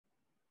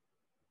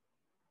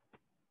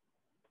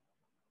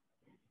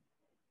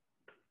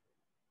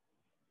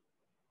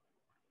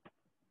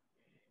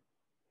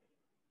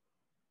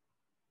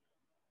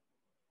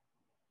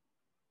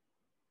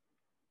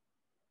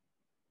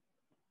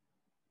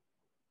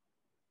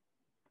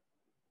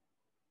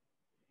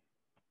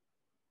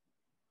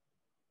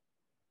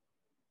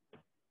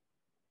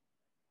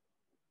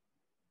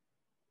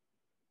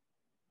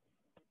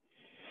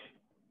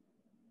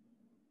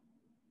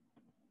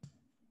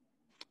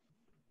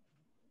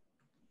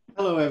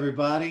Hello,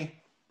 everybody.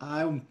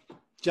 I'm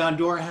John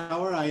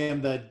Dorhauer. I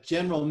am the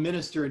General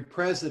Minister and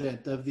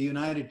President of the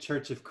United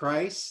Church of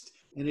Christ,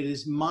 and it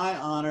is my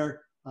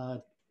honor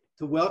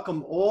to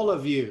welcome all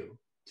of you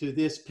to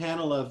this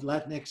panel of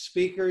Latinx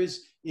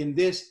speakers in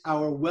this,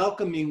 our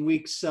Welcoming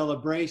Week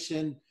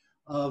celebration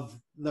of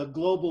the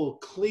Global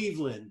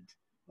Cleveland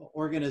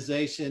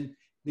organization.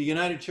 The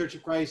United Church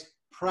of Christ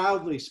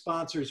proudly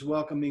sponsors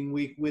Welcoming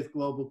Week with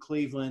Global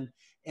Cleveland,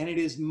 and it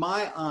is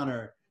my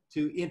honor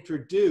to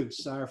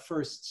introduce our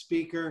first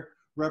speaker,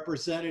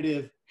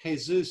 Representative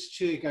Jesús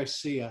Chuy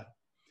Garcia.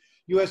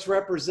 U.S.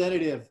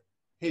 Representative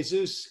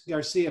Jesús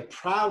Garcia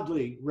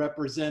proudly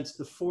represents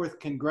the 4th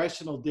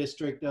Congressional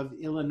District of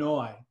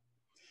Illinois.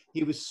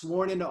 He was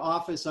sworn into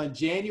office on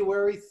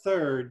January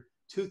 3rd,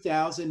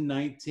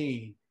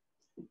 2019.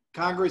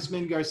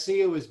 Congressman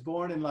Garcia was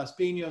born in Los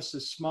Pinos, a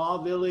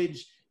small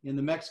village in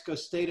the Mexico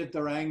state of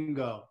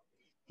Durango.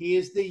 He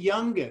is the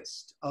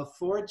youngest of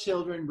 4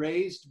 children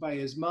raised by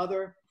his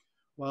mother,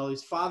 while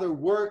his father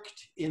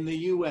worked in the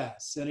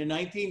U.S. And in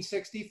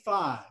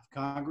 1965,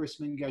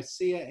 Congressman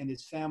Garcia and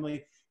his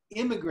family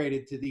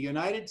immigrated to the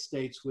United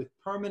States with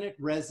permanent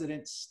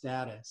resident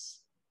status.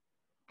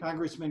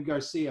 Congressman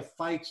Garcia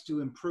fights to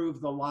improve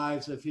the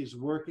lives of his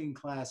working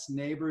class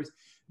neighbors,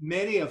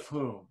 many of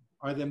whom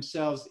are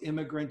themselves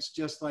immigrants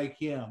just like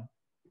him.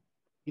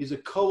 He's a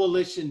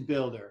coalition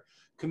builder,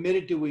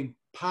 committed to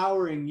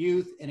empowering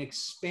youth and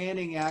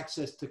expanding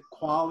access to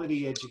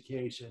quality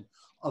education,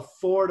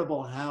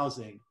 affordable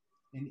housing,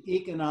 and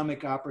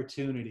economic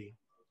opportunity.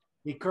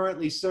 He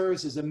currently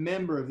serves as a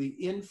member of the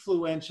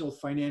influential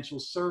Financial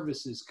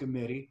Services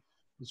Committee,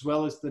 as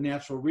well as the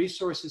Natural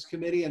Resources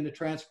Committee and the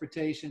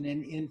Transportation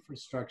and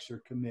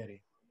Infrastructure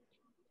Committee.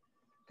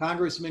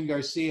 Congressman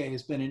Garcia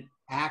has been an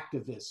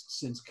activist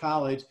since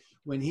college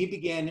when he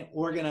began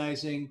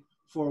organizing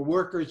for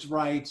workers'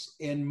 rights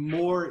and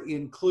more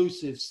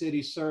inclusive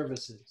city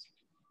services.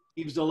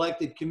 He was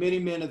elected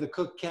committeeman of the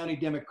Cook County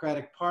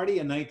Democratic Party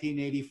in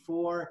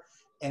 1984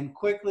 and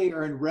quickly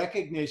earned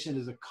recognition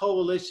as a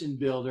coalition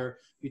builder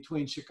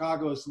between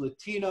Chicago's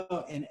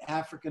Latino and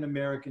African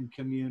American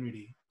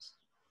communities.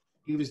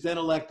 He was then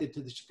elected to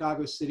the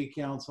Chicago City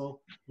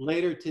Council,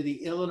 later to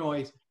the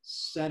Illinois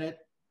Senate,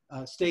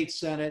 State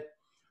Senate,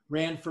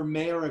 ran for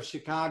mayor of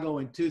Chicago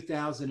in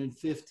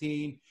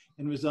 2015,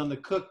 and was on the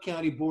Cook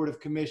County Board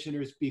of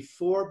Commissioners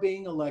before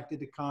being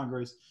elected to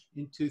Congress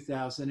in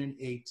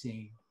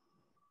 2018.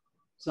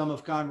 Some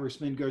of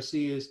Congressman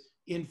Garcia's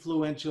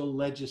influential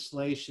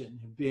legislation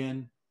have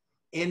been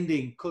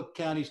ending Cook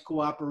County's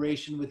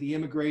cooperation with the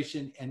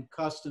Immigration and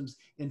Customs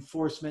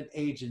Enforcement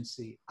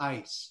Agency,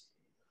 ICE,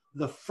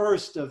 the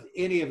first of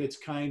any of its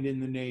kind in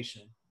the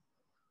nation,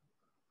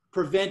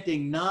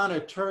 preventing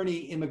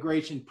non-attorney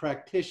immigration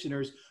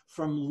practitioners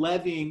from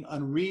levying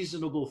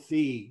unreasonable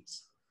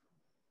fees,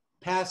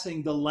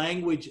 passing the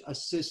Language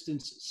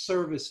Assistance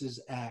Services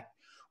Act,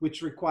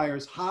 which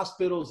requires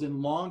hospitals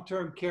and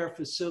long-term care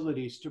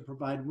facilities to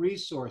provide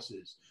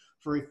resources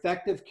for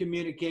effective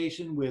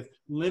communication with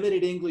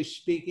limited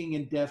English-speaking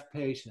and deaf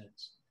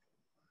patients.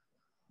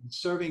 And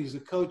serving as a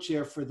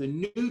co-chair for the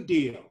New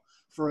Deal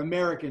for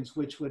Americans,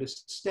 which would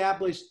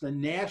establish the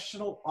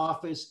National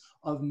Office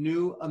of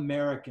New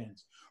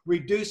Americans,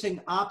 reducing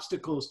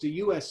obstacles to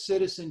U.S.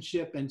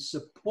 citizenship and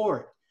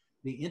support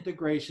the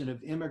integration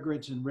of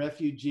immigrants and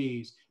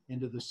refugees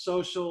into the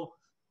social,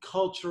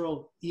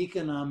 cultural,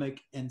 economic,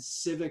 and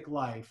civic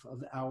life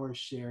of our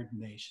shared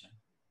nation.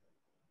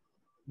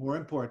 More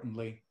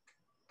importantly,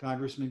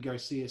 Congressman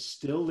Garcia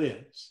still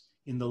lives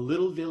in the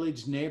Little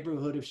Village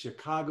neighborhood of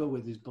Chicago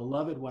with his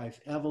beloved wife,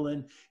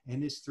 Evelyn,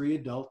 and his 3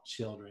 adult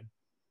children.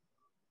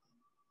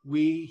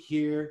 We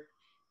here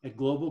at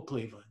Global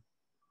Cleveland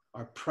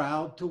are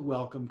proud to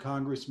welcome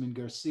Congressman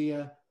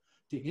Garcia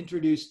to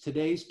introduce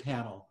today's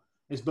panel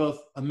as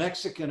both a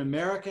Mexican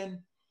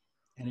American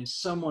and as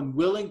someone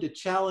willing to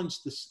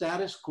challenge the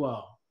status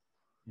quo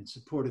in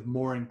support of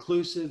more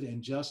inclusive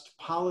and just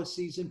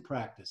policies and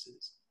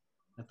practices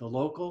at the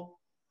local,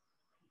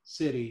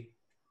 city,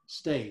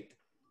 state,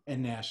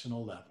 and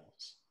national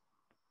levels.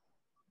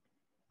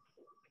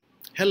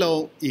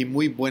 Hello y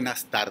muy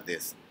buenas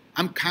tardes.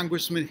 I'm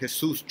Congressman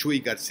Jesús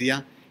Chuy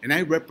Garcia, and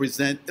I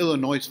represent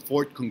Illinois'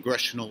 4th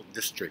Congressional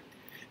District.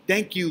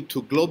 Thank you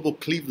to Global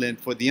Cleveland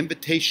for the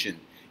invitation.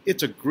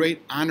 It's a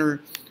great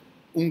honor,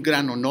 un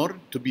gran honor,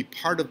 to be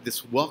part of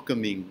this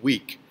welcoming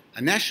week,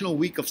 a national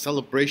week of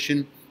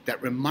celebration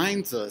that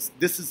reminds us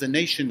this is a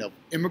nation of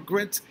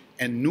immigrants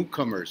and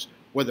newcomers,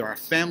 whether our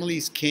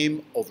families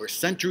came over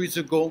centuries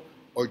ago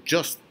or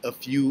just a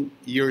few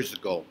years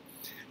ago.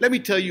 Let me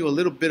tell you a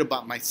little bit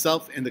about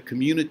myself and the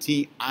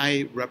community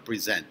I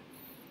represent.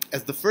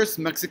 As the first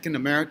Mexican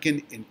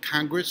American in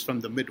Congress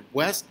from the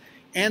Midwest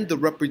and the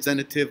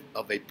representative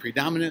of a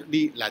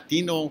predominantly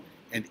Latino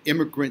and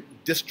immigrant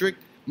district,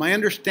 my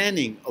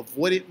understanding of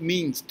what it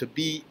means to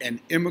be an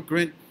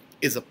immigrant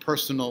is a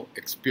personal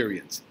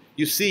experience.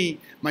 You see,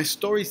 my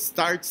story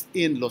starts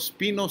in Los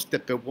Pinos,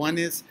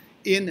 Tepehuanes,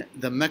 in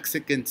the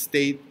Mexican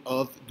state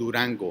of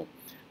Durango.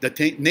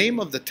 The name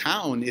of the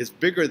town is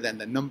bigger than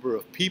the number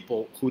of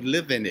people who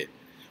live in it.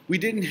 We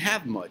didn't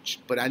have much,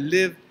 but I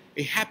lived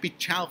a happy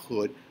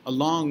childhood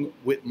along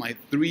with my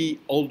 3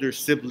 older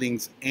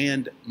siblings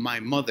and my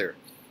mother.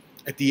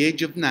 At the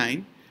age of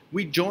 9,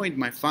 we joined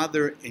my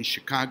father in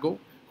Chicago,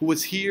 who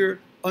was here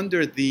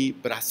under the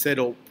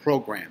Bracero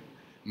program.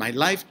 My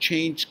life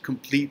changed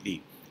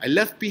completely. I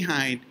left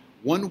behind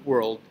one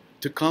world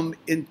to come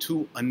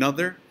into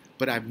another,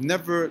 but I've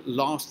never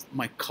lost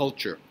my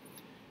culture.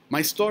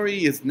 My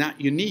story is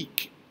not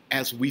unique,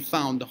 as we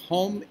found a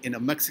home in a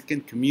Mexican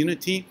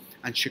community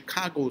on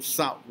Chicago's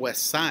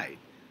southwest side.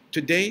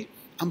 Today,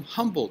 I'm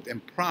humbled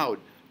and proud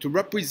to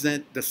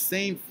represent the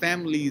same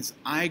families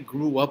I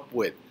grew up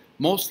with,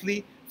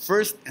 mostly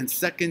first and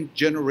second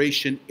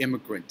generation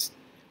immigrants.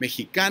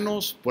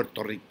 Mexicanos,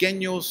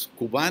 puertorriqueños,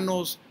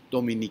 cubanos,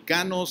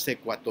 dominicanos,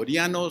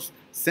 ecuatorianos,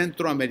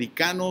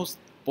 centroamericanos,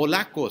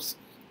 polacos.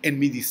 En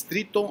mi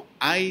distrito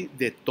hay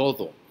de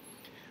todo.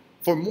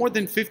 For more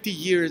than 50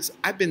 years,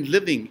 I've been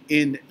living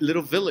in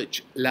Little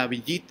Village, La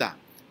Villita,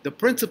 the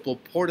principal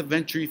port of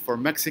entry for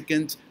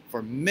Mexicans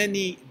for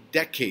many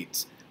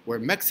decades, where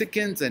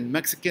Mexicans and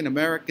Mexican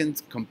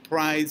Americans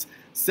comprise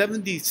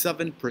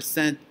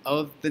 77%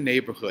 of the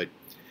neighborhood.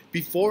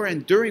 Before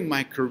and during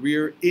my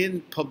career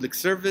in public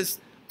service,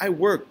 I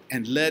worked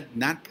and led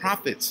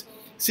nonprofits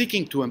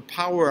seeking to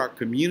empower our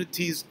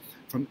communities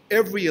from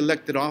every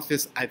elected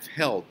office I've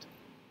held: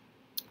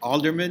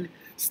 alderman,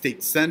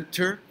 state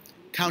senator,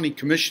 county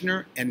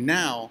commissioner, and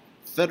now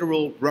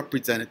federal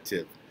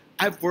representative.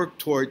 I've worked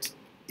towards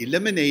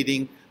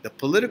eliminating the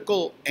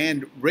political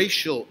and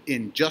racial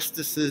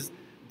injustices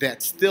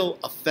that still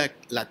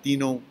affect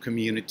Latino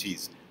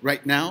communities.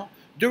 Right now,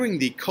 during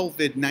the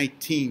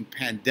COVID-19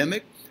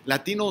 pandemic,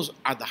 Latinos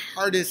are the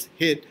hardest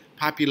hit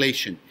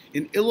population.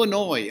 In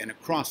Illinois and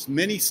across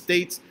many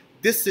states,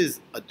 this is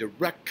a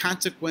direct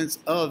consequence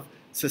of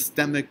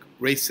systemic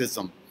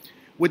racism.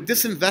 With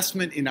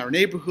disinvestment in our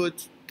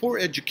neighborhoods, poor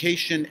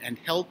education and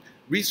health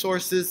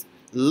resources,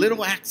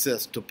 little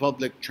access to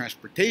public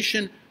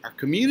transportation, our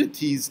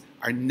communities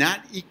are not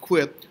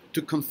equipped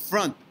to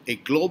confront a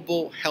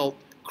global health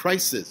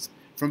crisis.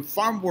 From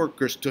farm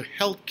workers to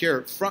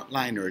healthcare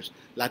frontliners,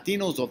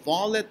 Latinos of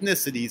all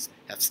ethnicities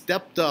have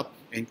stepped up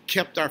and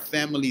kept our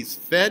families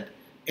fed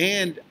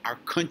and our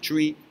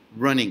country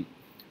running.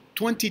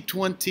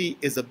 2020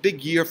 is a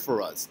big year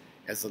for us.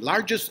 As the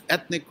largest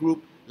ethnic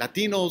group,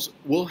 Latinos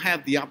will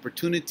have the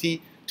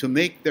opportunity to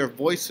make their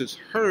voices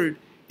heard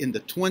in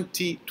the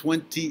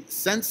 2020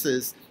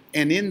 census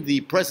and in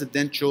the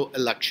presidential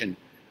election.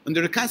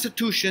 Under the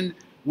Constitution,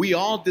 we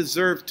all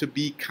deserve to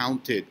be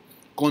counted,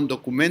 con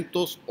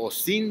documentos o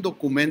sin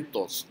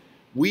documentos.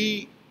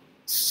 We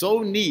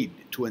so need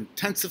to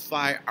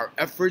intensify our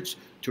efforts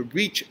to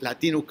reach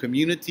Latino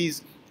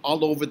communities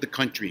all over the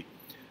country.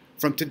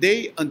 From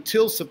today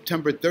until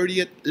September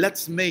 30th,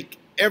 let's make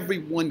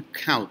everyone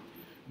count.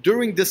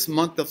 During this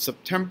month of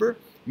September,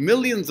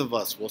 millions of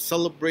us will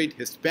celebrate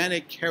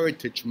Hispanic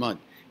Heritage Month,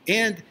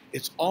 and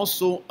it's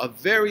also a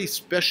very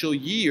special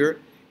year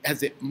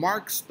as it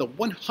marks the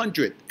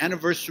 100th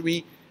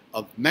anniversary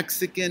of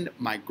Mexican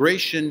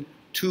migration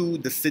to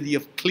the city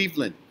of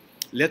Cleveland.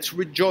 Let's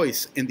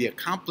rejoice in the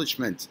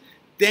accomplishments,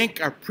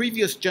 thank our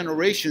previous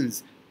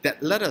generations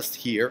that led us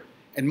here,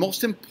 and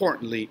most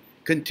importantly,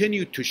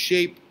 continue to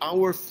shape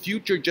our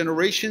future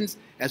generations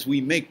as we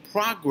make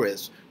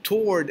progress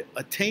toward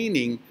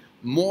attaining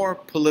more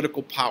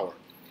political power.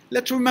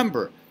 Let's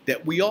remember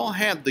that we all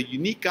have the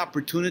unique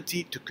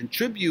opportunity to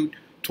contribute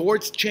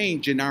towards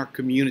change in our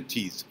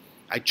communities.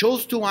 I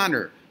chose to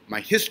honor my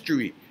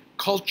history,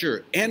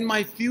 culture, and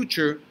my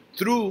future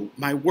through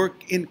my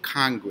work in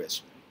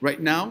Congress. Right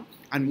now,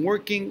 I'm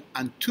working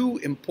on 2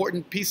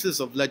 important pieces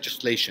of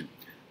legislation: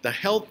 the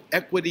Health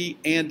Equity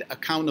and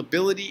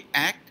Accountability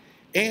Act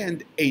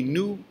and a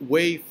New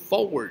Way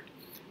Forward.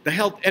 The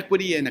Health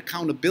Equity and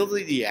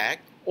Accountability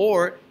Act,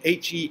 or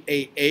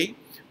HEAA,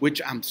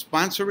 which I'm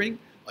sponsoring,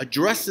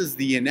 addresses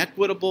the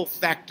inequitable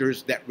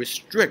factors that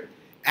restrict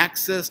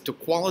access to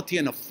quality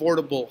and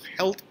affordable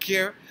health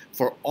care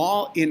for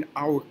all in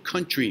our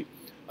country.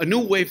 A New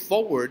Way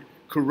Forward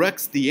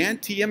corrects the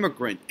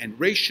anti-immigrant and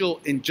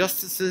racial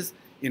injustices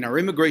in our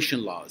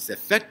immigration laws,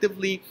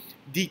 effectively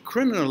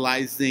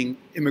decriminalizing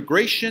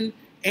immigration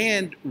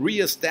and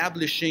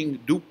reestablishing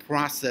due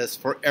process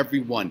for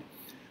everyone.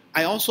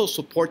 I also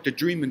support the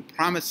Dream and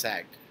Promise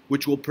Act,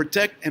 which will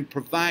protect and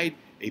provide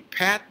a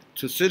path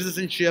to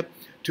citizenship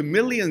to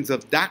millions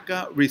of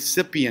DACA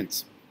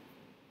recipients.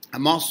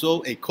 I'm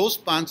also a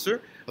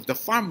co-sponsor of the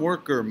Farm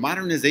Worker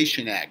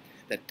Modernization Act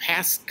that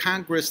passed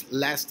Congress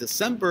last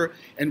December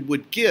and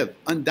would give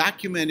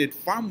undocumented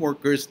farm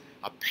workers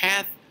a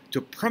path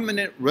to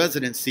permanent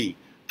residency.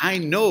 I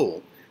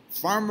know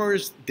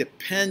farmers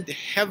depend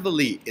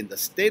heavily in the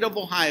state of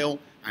Ohio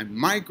on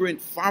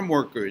migrant farm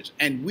workers,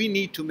 and we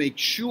need to make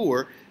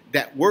sure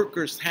that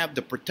workers have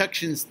the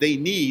protections they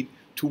need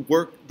to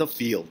work the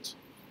fields.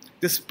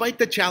 Despite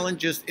the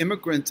challenges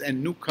immigrants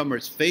and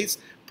newcomers face,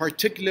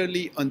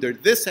 particularly under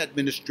this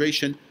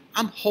administration,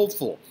 I'm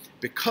hopeful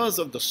because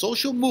of the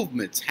social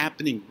movements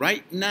happening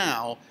right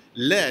now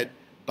led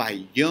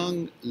by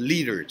young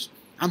leaders.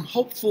 I'm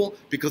hopeful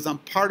because I'm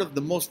part of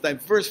the most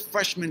diverse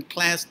freshman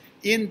class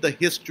in the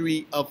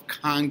history of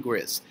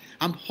Congress.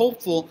 I'm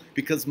hopeful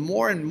because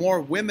more and more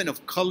women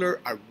of color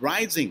are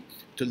rising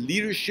to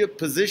leadership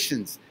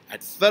positions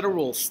at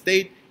federal,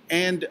 state,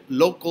 and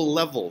local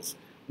levels.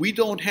 We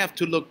don't have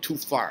to look too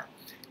far.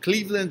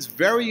 Cleveland's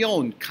very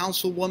own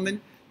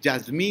Councilwoman,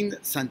 Yasmin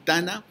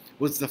Santana,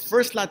 was the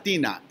first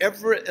Latina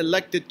ever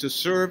elected to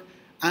serve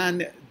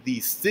on the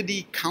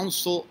City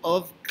Council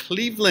of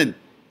Cleveland.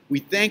 We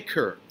thank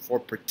her for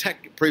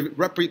presenting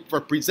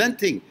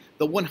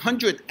the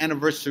 100th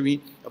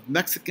anniversary of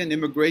Mexican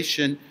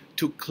immigration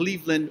to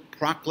Cleveland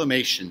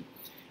Proclamation.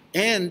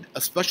 And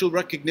a special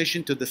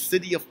recognition to the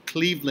City of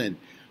Cleveland,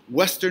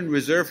 Western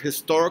Reserve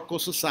Historical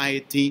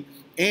Society,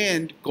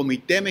 and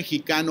Comité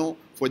Mexicano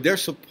for their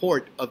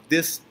support of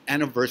this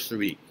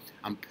anniversary.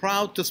 I'm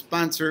proud to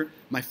sponsor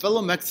my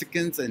fellow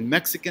Mexicans and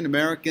Mexican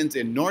Americans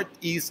in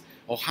Northeast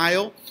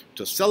Ohio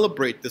to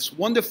celebrate this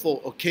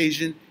wonderful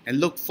occasion and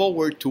look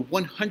forward to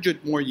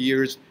 100 more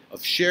years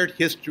of shared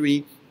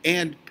history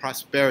and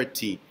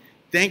prosperity.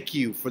 Thank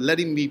you for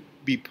letting me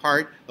be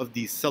part of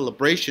these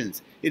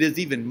celebrations. It is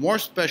even more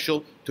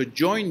special to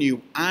join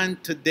you on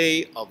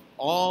today of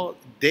all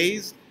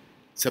days,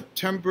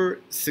 September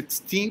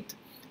 16th,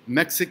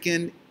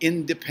 Mexican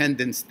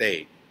Independence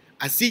Day.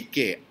 Así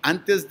que,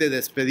 antes de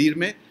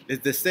despedirme, les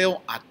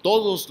deseo a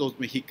todos los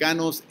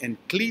mexicanos en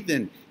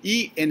Cleveland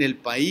y en el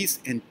país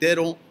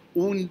entero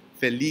un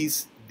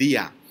feliz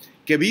día.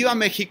 Que viva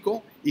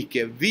México y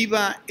que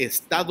viva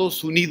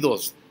Estados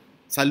Unidos.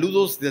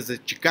 Saludos desde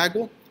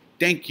Chicago.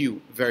 Thank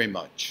you very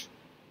much.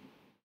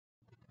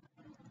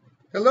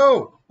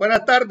 Hello,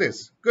 buenas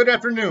tardes, good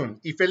afternoon,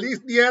 y feliz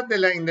día de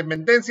la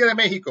independencia de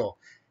México.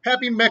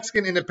 Happy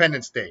Mexican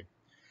Independence Day.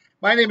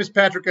 My name is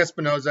Patrick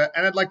Espinoza,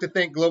 and I'd like to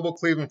thank Global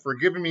Cleveland for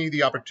giving me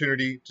the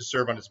opportunity to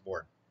serve on its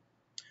board.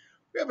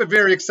 We have a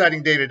very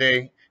exciting day today,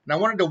 and I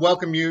wanted to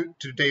welcome you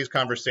to today's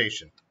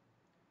conversation.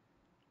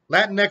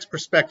 Latinx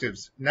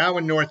Perspectives, now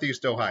in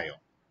Northeast Ohio.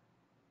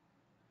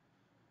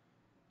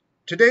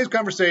 Today's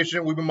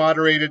conversation will be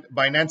moderated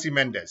by Nancy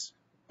Mendez,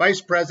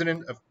 Vice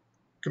President of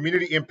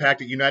Community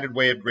Impact at United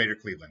Way of Greater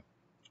Cleveland.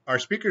 Our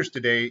speakers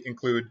today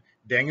include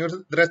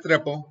Daniel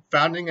Restrepo,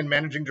 Founding and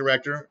Managing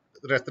Director,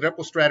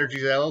 Restrepo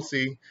Strategies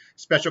LLC,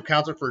 Special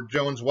Counsel for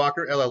Jones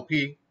Walker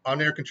LLP,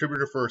 on-air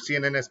contributor for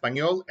CNN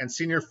Español, and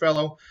Senior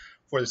Fellow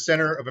for the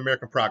Center of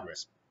American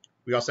Progress.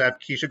 We also have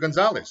Keisha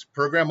Gonzalez,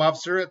 Program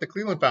Officer at the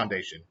Cleveland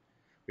Foundation.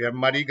 We have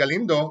Marie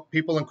Galindo,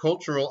 People and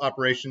Cultural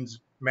Operations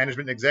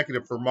Management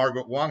Executive for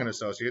Margaret, Wong and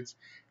Associates.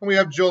 And we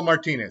have Joel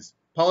Martinez,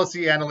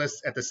 Policy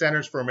Analyst at the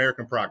Centers for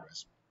American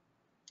Progress.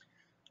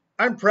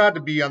 I'm proud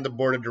to be on the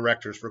board of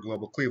directors for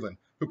Global Cleveland,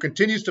 who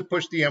continues to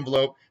push the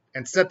envelope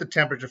and set the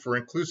temperature for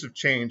inclusive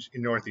change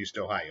in Northeast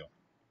Ohio.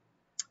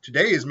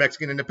 Today is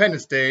Mexican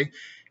Independence Day,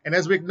 and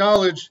as we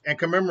acknowledge and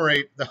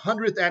commemorate the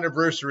 100th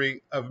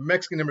anniversary of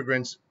Mexican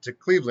immigrants to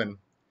Cleveland,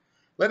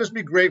 let us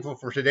be grateful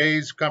for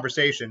today's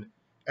conversation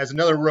as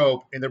another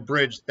rope in the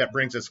bridge that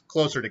brings us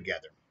closer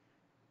together.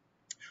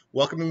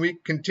 Welcoming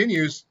Week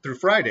continues through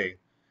Friday.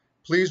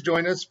 Please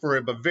join us for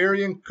a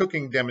Bavarian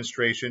cooking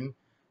demonstration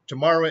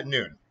tomorrow at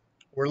noon,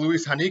 where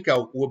Luis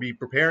Hanika will be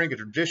preparing a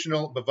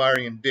traditional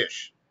Bavarian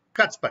dish,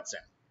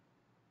 Katzpatzen.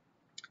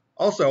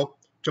 Also,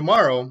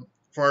 tomorrow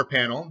for our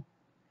panel,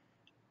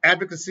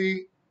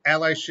 Advocacy,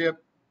 Allyship,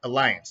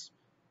 Alliance,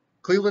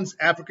 Cleveland's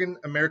African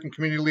American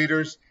community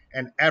leaders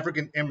and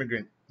African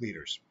immigrant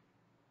leaders.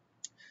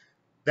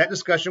 That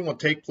discussion will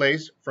take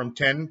place from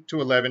 10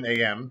 to 11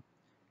 a.m.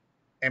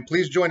 And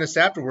please join us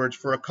afterwards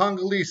for a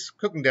Congolese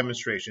cooking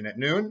demonstration at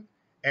noon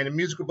and a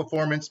musical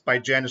performance by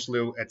Janice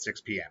Liu at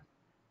 6 p.m.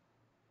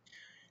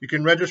 You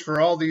can register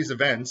for all these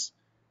events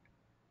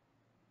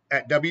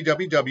at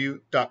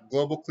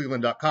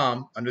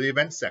www.globalcleveland.com under the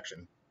events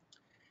section.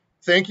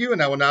 Thank you,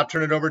 and I will now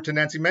turn it over to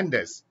Nancy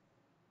Mendez.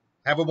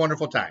 Have a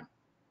wonderful time.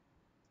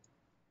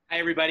 Hi,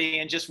 everybody.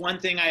 And just one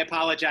thing, I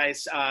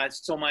apologize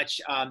so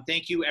much.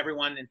 Thank you,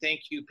 everyone. And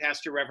thank you,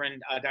 Pastor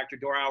Reverend Dr.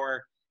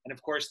 Dorhauer. And of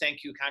course,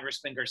 thank you,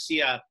 Congressman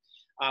Garcia.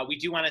 We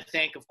do want to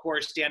thank, of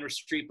course, Dan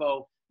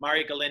Restrepo,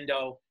 Mario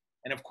Galindo,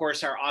 and of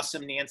course, our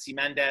awesome Nancy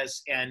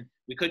Mendez. And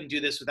we couldn't do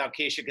this without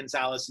Keisha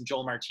Gonzalez and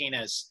Joel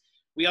Martinez.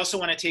 We also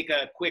want to take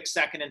a quick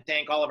second and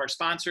thank all of our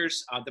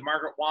sponsors, the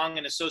Margaret Wong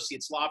and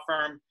Associates Law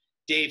Firm,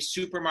 Dave's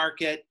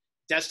Supermarket,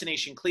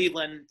 Destination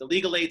Cleveland, the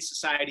Legal Aid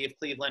Society of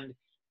Cleveland,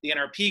 the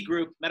NRP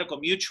Group, Medical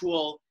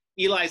Mutual,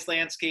 Eli's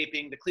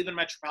Landscaping, the Cleveland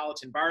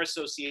Metropolitan Bar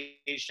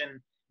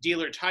Association,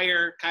 Dealer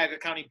Tire, Cuyahoga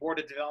County Board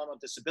of Developmental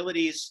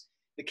Disabilities,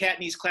 the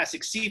Katniss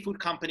Classic Seafood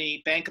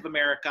Company, Bank of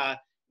America,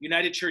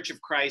 United Church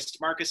of Christ,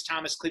 Marcus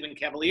Thomas Cleveland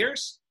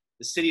Cavaliers,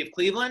 the City of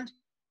Cleveland,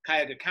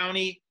 Cuyahoga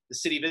County, the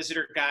City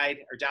Visitor Guide,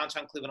 our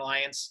Downtown Cleveland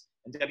Alliance,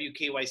 and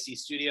WKYC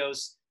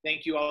Studios.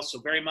 Thank you all so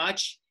very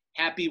much.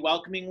 Happy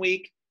Welcoming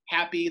Week.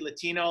 Happy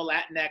Latino,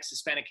 Latinx,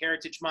 Hispanic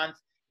Heritage Month.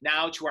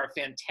 Now to our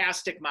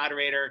fantastic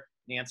moderator,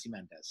 Nancy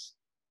Mendez.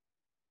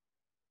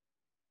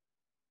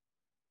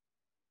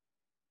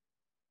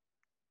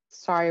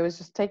 Sorry, I was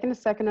just taking a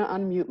second to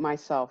unmute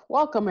myself.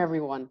 Welcome,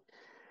 everyone.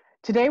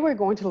 Today, we're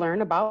going to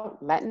learn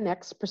about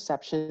Latinx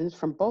perceptions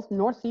from both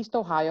Northeast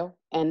Ohio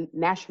and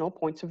national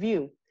points of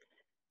view.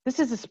 This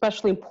is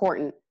especially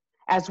important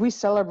as we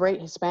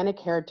celebrate Hispanic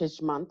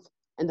Heritage Month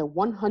and the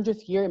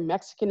 100th year of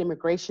Mexican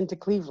immigration to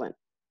Cleveland.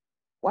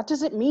 What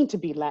does it mean to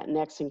be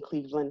Latinx in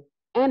Cleveland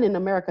and in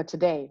America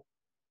today?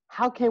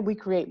 How can we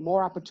create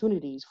more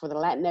opportunities for the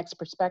Latinx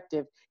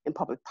perspective in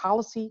public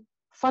policy,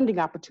 funding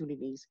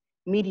opportunities,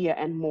 media,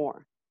 and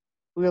more?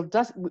 We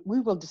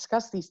will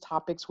discuss these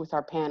topics with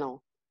our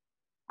panel.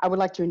 I would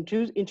like to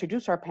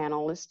introduce our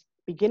panelists,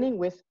 beginning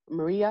with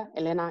Maria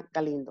Elena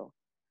Galindo.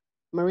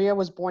 Maria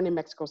was born in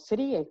Mexico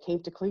City and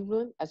came to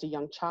Cleveland as a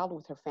young child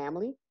with her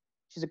family.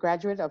 She's a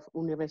graduate of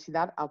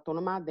Universidad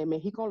Autónoma de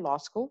Mexico Law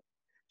School.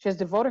 She has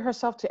devoted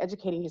herself to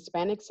educating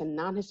Hispanics and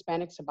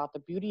non-Hispanics about the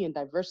beauty and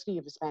diversity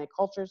of Hispanic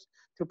cultures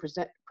through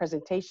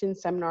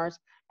presentations, seminars,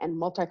 and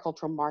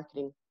multicultural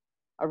marketing.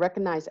 A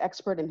recognized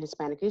expert in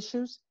Hispanic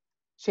issues,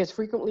 she has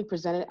frequently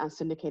presented on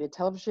syndicated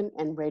television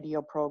and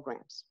radio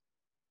programs.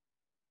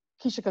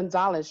 Keisha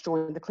Gonzalez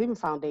joined the Cleveland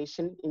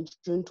Foundation in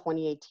June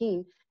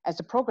 2018 as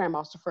the program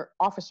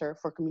officer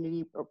for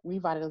community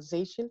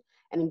revitalization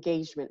and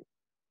engagement.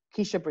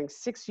 Keisha brings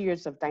 6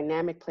 years of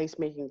dynamic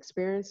placemaking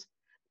experience.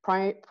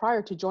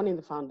 Prior to joining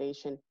the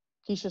foundation,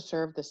 Keisha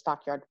served the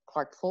Stockyard,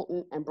 Clark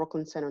Fulton, and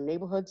Brooklyn Center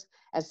neighborhoods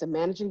as the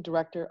managing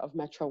director of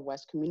Metro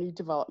West Community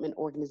Development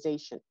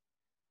Organization.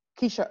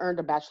 Keisha earned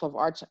a Bachelor of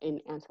Arts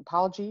in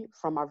Anthropology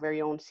from our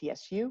very own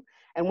CSU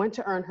and went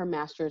to earn her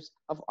Master's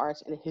of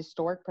Arts in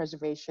Historic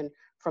Preservation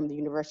from the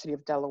University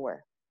of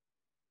Delaware.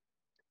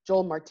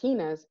 Joel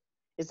Martinez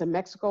is a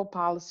Mexico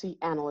policy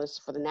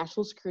analyst for the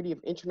National Security of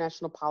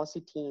International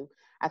Policy team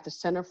at the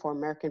Center for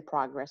American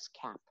Progress,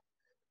 CAP.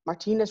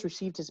 Martinez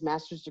received his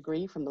master's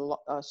degree from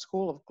the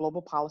School of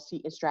Global Policy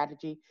and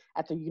Strategy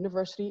at the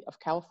University of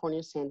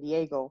California, San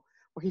Diego,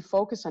 where he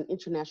focused on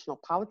international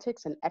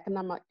politics and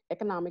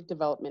economic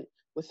development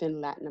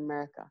within Latin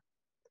America.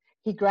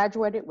 He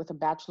graduated with a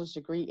bachelor's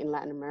degree in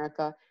Latin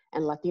America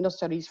and Latino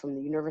Studies from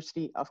the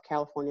University of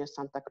California,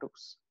 Santa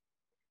Cruz.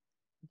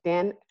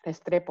 Dan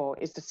Restrepo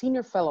is the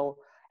senior fellow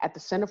at the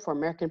Center for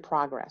American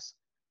Progress.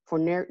 For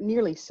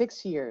nearly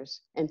 6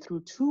 years and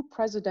through 2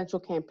 presidential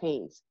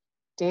campaigns,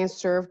 Dan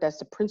served as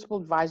the principal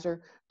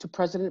advisor to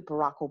President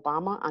Barack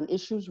Obama on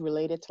issues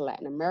related to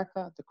Latin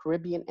America, the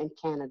Caribbean, and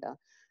Canada,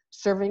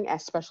 serving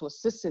as special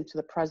assistant to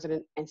the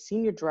president and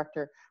senior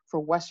director for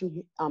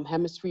Western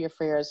Hemisphere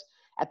Affairs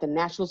at the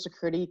National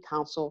Security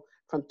Council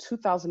from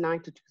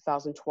 2009 to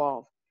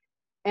 2012,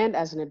 and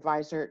as an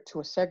advisor to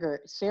a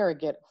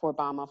surrogate for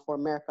Obama for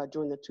America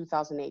during the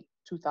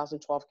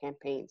 2008-2012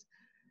 campaigns,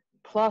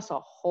 plus a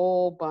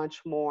whole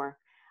bunch more.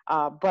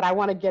 But I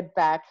want to get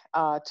back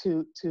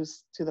to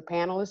the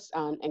panelists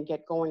and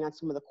get going on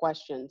some of the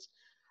questions.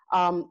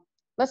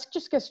 Let's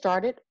just get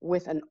started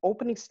with an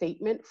opening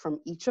statement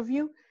from each of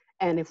you.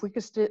 And if we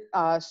could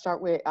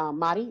start with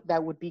Mari,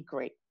 that would be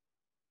great.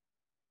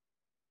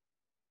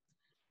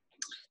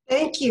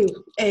 Thank you,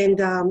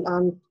 and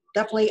I'm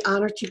definitely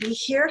honored to be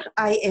here.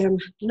 I am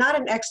not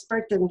an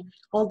expert, and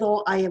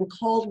although I am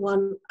called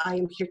one, I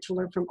am here to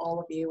learn from all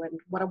of you, and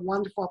what a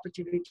wonderful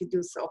opportunity to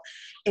do so.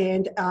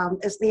 And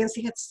as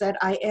Nancy had said,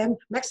 I am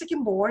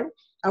Mexican born.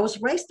 I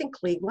was raised in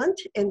Cleveland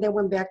and then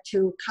went back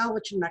to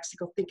college in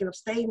Mexico thinking of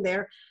staying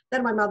there.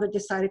 Then my mother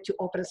decided to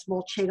open a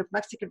small chain of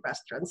Mexican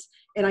restaurants,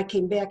 and I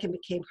came back and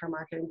became her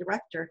marketing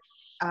director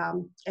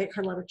at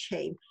her little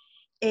chain.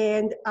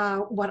 And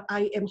what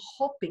I am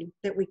hoping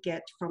that we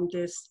get from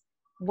this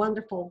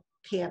wonderful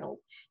panel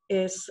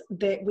is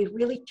that we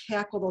really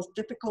tackle those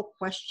difficult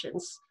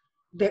questions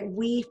that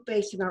we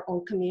face in our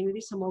own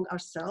communities among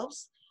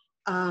ourselves.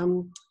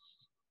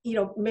 You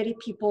know, many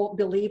people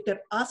believe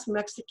that us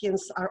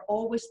Mexicans are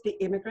always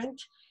the immigrant,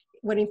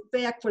 when in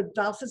fact, for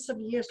thousands of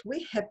years,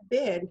 we have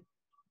been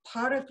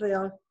part of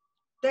the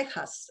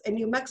Texas and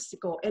New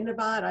Mexico and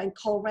Nevada and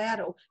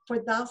Colorado for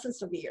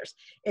thousands of years.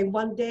 And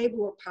one day we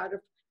were part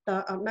of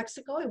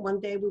Mexico, and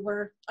one day we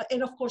were,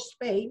 and of course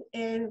Spain,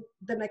 and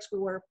the next we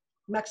were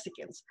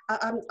Mexicans,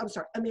 I'm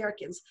sorry,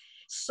 Americans.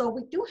 So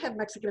we do have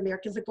Mexican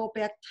Americans that go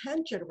back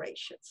 10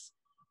 generations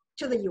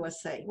to the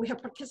USA. We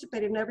have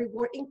participated in every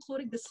war,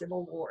 including the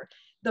Civil War.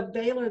 The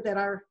valor that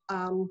our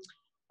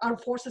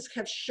armed forces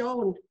have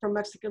shown for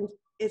Mexicans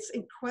is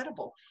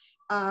incredible.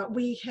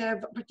 We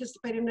have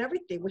participated in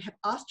everything. We have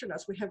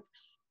astronauts, we have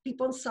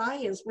people in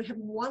science, we have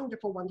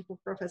wonderful, wonderful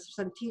professors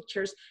and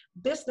teachers,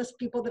 business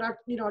people that are,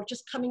 you know,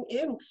 just coming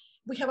in.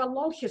 We have a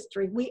long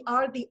history. We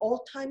are the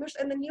old timers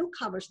and the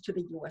newcomers to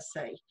the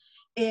USA.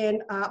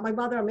 And my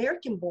mother,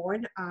 American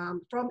born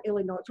from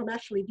Illinois, from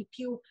actually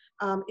Depew,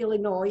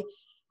 Illinois,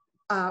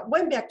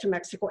 went back to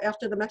Mexico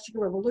after the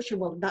Mexican Revolution.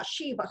 Well, not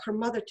she, but her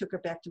mother took her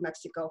back to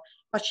Mexico,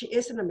 but she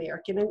is an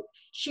American. And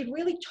she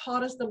really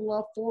taught us the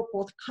love for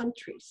both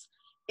countries.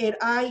 And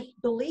I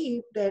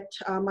believe that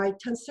my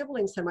 10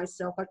 siblings and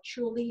myself are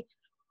truly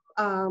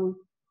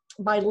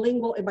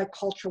bilingual and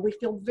bicultural. We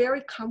feel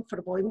very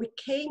comfortable, and we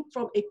came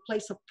from a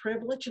place of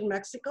privilege in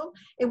Mexico,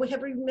 and we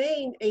have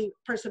remained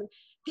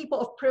people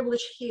of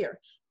privilege here.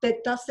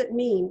 That doesn't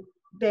mean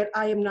that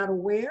I am not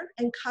aware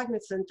and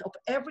cognizant of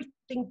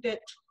everything that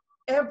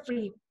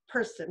every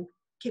person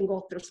can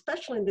go through,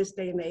 especially in this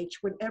day and age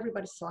when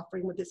everybody's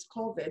suffering with this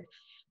COVID.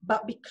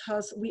 But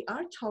because we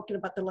are talking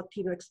about the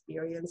Latino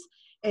experience,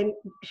 and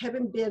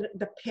having been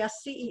the past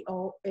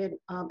CEO and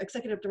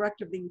executive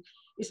director of the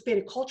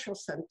Hispanic Cultural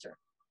Center,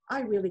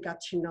 I really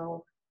got to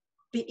know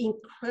the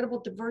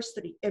incredible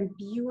diversity and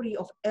beauty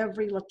of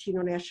every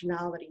Latino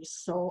nationality.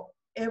 So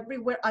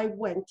everywhere I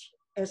went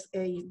as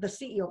the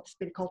CEO of the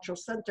Hispanic Cultural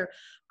Center,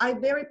 I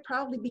very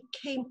proudly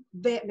became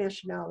that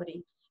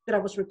nationality that I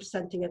was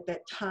representing at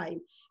that time.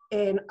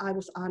 And I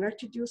was honored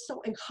to do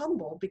so, and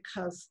humble,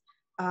 because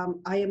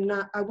I am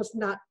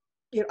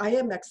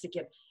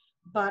Mexican,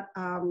 but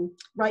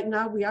right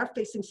now we are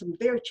facing some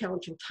very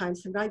challenging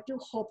times, and I do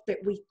hope that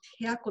we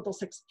tackle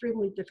those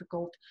extremely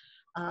difficult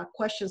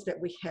questions that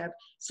we have,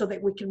 so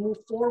that we can move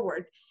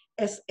forward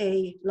as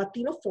a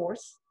Latino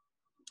force,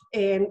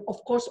 and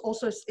of course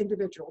also as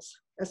individuals,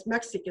 as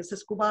Mexicans,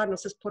 as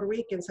Cubanos, as Puerto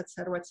Ricans, et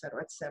cetera, et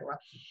cetera, et cetera.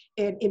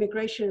 And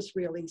immigration is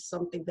really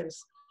something that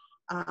is,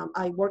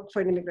 I work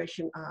for an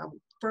immigration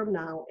firm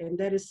now, and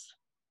that is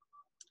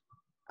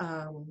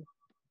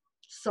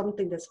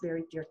something that's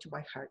very dear to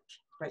my heart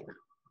right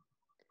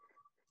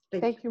now.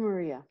 Thank you,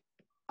 Maria.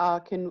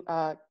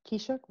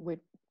 Keisha,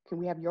 can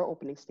we have your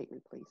opening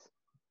statement, please?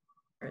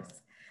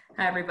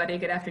 Hi, everybody.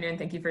 Good afternoon.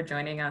 Thank you for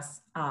joining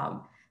us.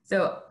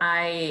 So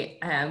I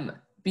am,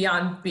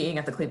 beyond being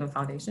at the Cleveland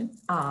Foundation,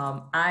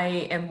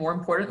 I am more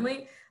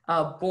importantly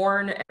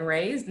born and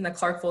raised in the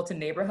Clark Fulton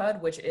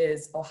neighborhood, which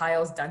is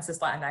Ohio's densest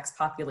Latinx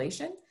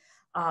population.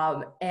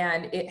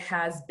 And it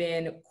has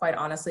been, quite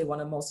honestly, one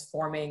of the most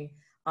forming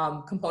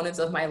components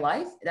of my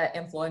life that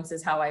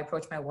influences how I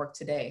approach my work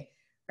today,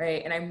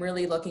 right? And I'm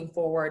really looking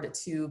forward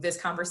to this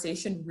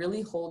conversation,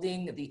 really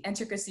holding the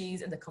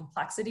intricacies and the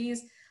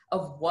complexities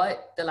of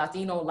what the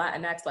Latino,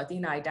 Latinx,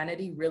 Latina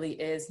identity really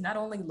is, not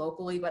only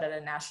locally, but at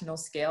a national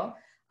scale.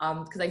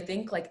 Because I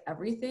think, like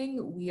everything,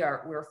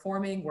 we're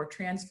forming, we're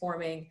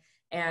transforming,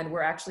 and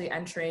we're actually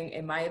entering,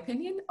 in my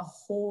opinion, a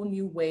whole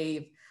new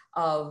wave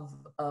of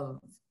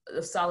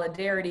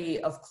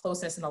solidarity, of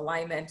closeness and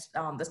alignment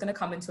that's going to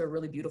come into a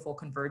really beautiful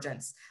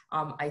convergence,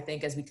 I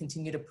think, as we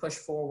continue to push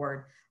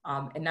forward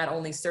and not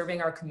only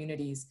serving our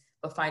communities,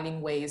 but finding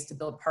ways to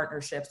build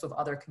partnerships with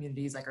other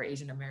communities like our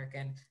Asian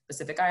American,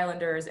 Pacific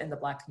Islanders, and the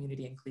Black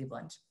community in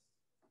Cleveland.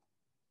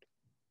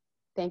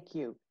 Thank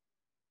you.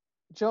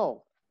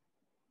 Joel.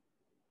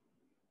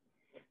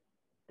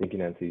 Thank you,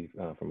 Nancy,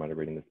 for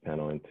moderating this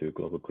panel, and to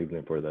Global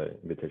Cleveland for the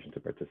invitation to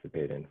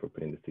participate and for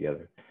putting this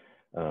together.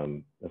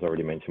 As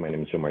already mentioned, my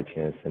name is Joe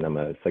Martinez, and I'm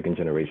a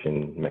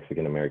second-generation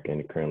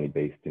Mexican-American currently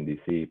based in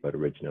DC, but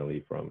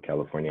originally from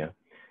California.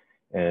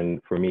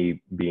 And for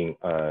me, being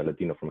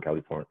Latino from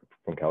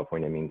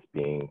California means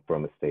being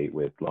from a state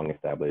with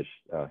long-established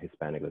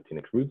Hispanic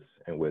Latinx roots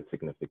and with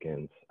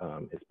significant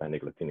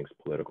Hispanic Latinx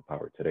political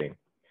power today.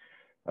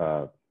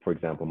 For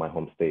example, my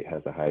home state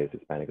has the highest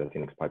Hispanic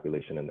Latinx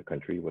population in the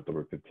country with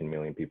over 15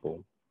 million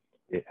people.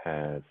 It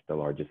has the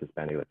largest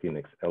Hispanic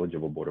Latinx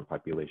eligible voter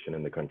population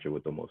in the country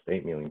with almost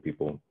 8 million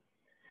people.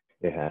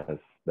 It has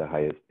the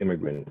highest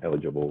immigrant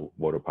eligible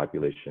voter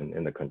population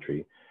in the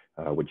country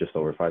with just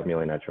over 5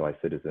 million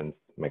naturalized citizens,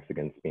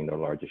 Mexicans being the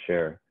largest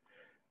share.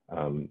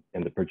 And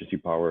the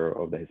purchasing power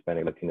of the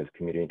Hispanic Latinx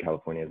community in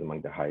California is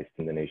among the highest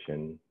in the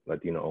nation.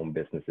 Latino-owned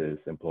businesses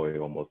employ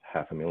almost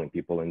 500,000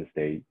 people in the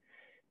state,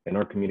 and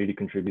our community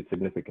contributes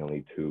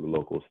significantly to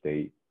local,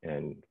 state,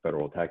 and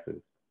federal taxes.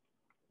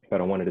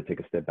 But I wanted to take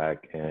a step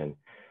back and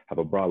have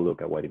a broad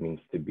look at what it means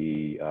to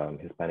be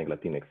Hispanic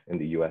Latinx in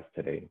the US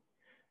today.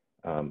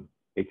 18%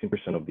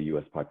 of the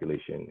US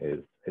population is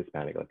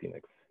Hispanic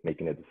Latinx,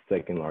 making it the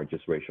second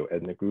largest racial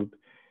ethnic group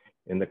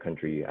in the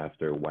country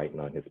after white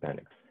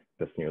non-Hispanics.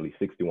 That's nearly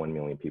 61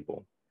 million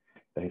people.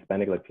 The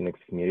Hispanic Latinx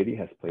community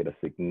has played a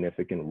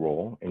significant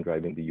role in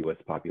driving the US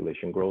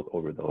population growth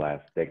over the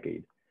last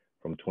decade.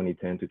 From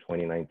 2010 to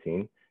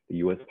 2019, the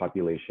US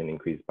population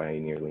increased by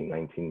nearly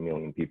 19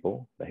 million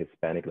people. The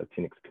Hispanic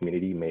Latinx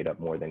community made up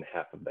more than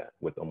half of that,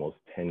 with almost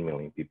 10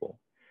 million people.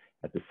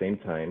 At the same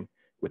time,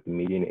 with the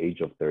median age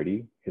of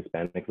 30,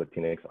 Hispanic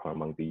Latinx are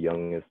among the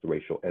youngest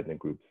racial ethnic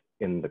groups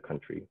in the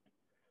country.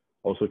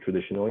 Also,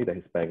 traditionally, the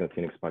Hispanic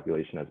Latinx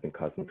population has been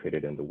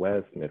concentrated in the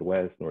West,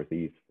 Midwest,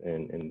 Northeast,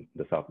 and in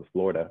the South of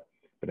Florida.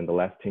 But in the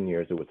last 10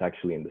 years, it was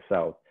actually in the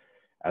South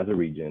as a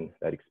region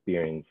that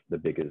experienced the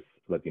biggest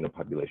Latino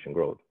population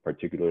growth,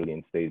 particularly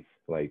in states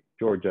like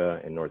Georgia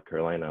and North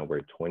Carolina,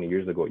 where 20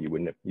 years ago, you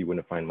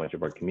wouldn't find much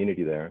of our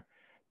community there,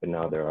 but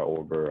now there are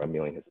over 1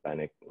 million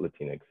Hispanic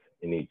Latinx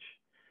in each.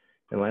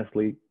 And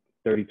lastly,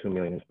 32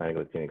 million Hispanic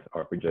Latinx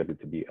are projected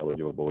to be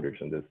eligible voters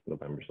in this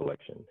November's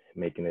election,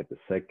 making it the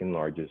second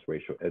largest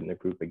racial ethnic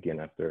group, again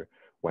after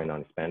white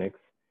non-Hispanics.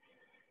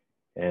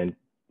 And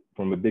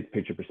From a big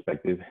picture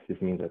perspective,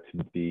 this means that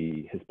to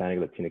be Hispanic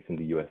Latinx in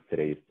the US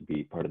today is to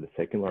be part of the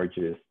second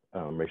largest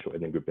racial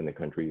ethnic group in the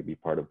country, be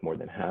part of more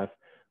than half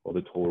of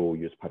the total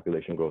US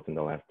population growth in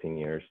the last 10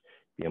 years,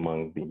 be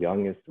among the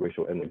youngest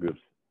racial ethnic groups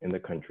in the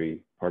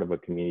country, part of a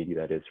community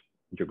that is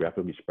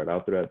geographically spread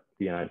out throughout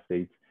the United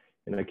States,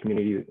 and a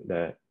community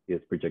that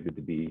is projected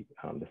to be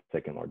the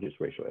second largest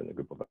racial ethnic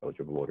group of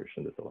eligible voters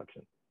in this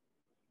election.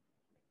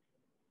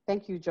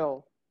 Thank you,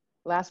 Joel.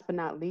 Last but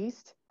not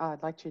least,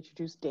 I'd like to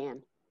introduce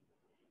Dan.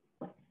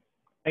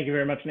 Thank you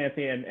very much,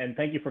 Nancy, and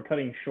thank you for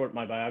cutting short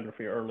my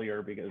biography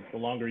earlier, because the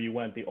longer you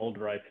went, the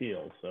older I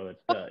feel. So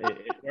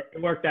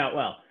it worked out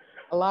well.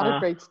 A lot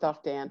of great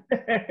stuff, Dan.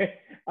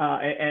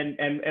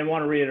 and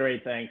want to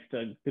reiterate thanks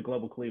to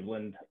Global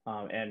Cleveland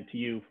and to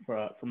you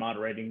for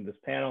moderating this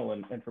panel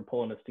and for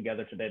pulling us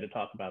together today to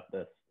talk about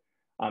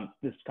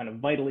this kind of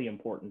vitally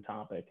important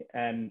topic.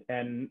 And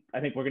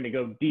I think we're going to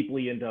go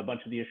deeply into a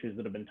bunch of the issues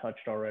that have been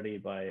touched already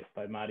by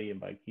Madi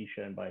and by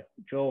Keisha and by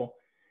Joel.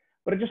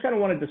 But I just kind of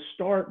wanted to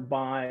start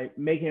by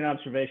making an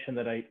observation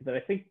that I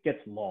think gets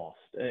lost,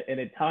 and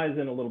it ties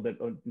in a little bit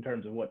in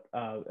terms of what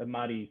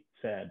Madi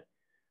said.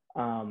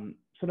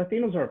 So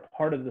Latinos are a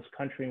part of this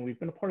country, and we've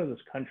been a part of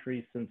this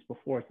country since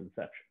before its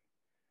inception.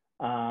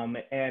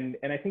 And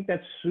I think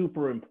that's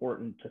super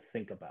important to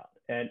think about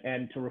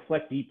and to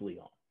reflect deeply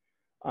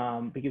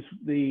on, because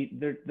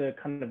there's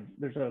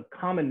a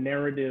common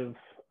narrative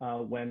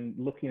when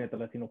looking at the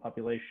Latino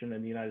population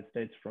in the United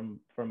States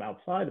from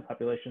outside the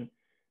population,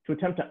 to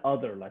attempt to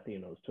other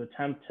Latinos, to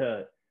attempt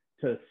to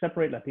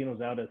separate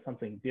Latinos out as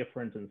something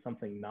different and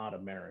something not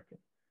American.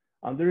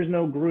 There is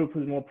no group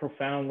who's more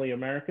profoundly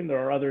American. There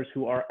are others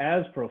who are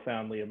as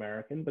profoundly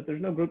American, but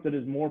there's no group that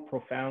is more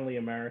profoundly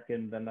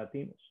American than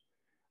Latinos.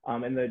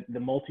 And the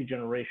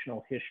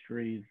multi-generational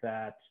history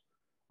that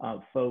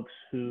folks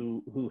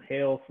who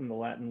hail from the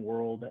Latin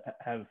world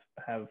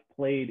have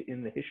played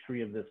in the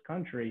history of this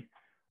country,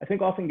 I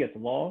think often gets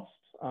lost.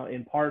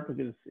 In part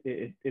because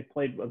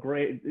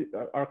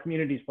our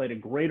communities played a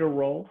greater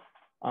role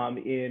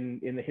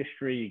in the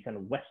history kind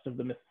of west of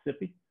the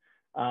Mississippi,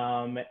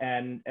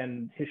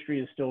 and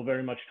history is still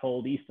very much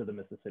told east of the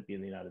Mississippi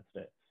in the United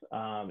States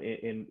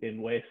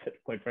in ways that,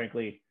 quite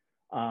frankly,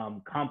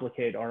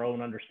 complicate our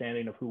own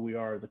understanding of who we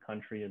are as a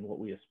country and what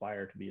we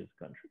aspire to be as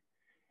a country.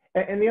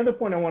 And the other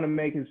point I want to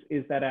make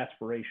is that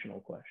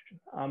aspirational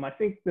question. I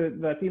think the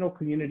Latino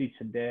community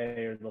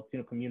today, or the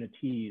Latino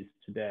communities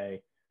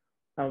today,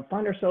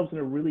 find ourselves in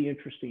a really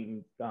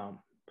interesting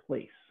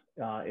place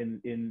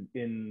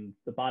in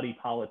the body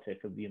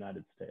politic of the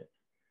United States.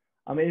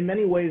 In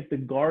many ways, the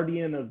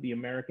guardian of the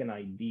American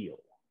ideal,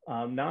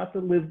 not the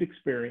lived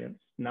experience,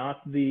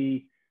 not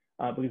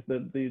because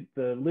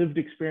the lived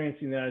experience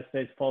in the United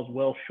States falls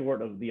well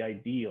short of the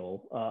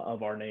ideal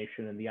of our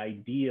nation and the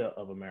idea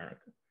of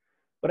America.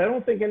 But I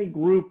don't think any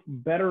group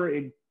better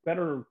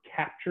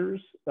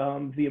captures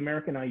the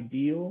American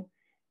ideal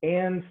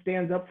and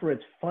stands up for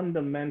its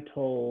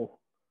fundamental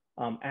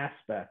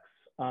aspects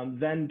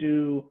than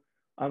do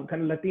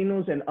kind of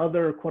Latinos and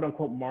other quote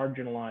unquote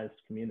marginalized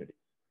communities.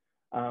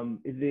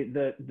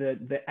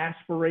 The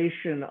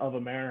aspiration of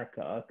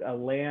America, a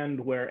land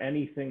where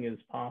anything is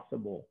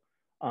possible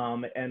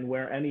and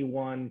where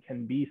anyone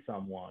can be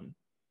someone,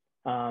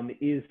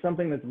 is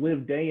something that's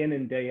lived day in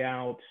and day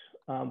out,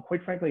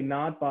 quite frankly,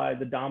 not by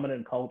the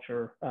dominant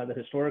culture, the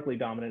historically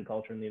dominant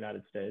culture in the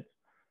United States,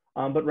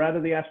 but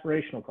rather the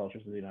aspirational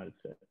cultures of the United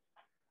States.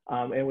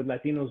 And with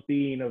Latinos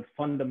being a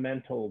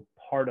fundamental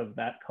part of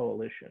that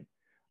coalition.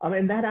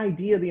 And that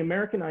idea, the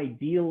American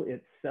ideal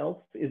itself,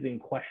 is in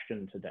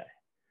question today.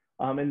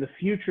 And the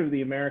future of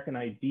the American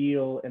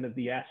ideal and of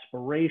the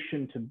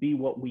aspiration to be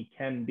what we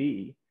can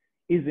be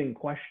is in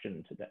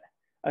question today.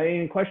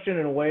 In question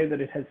in a way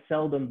that it has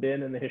seldom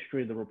been in the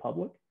history of the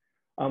Republic.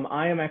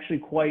 I am actually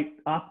quite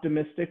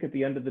optimistic at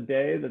the end of the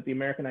day that the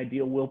American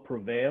ideal will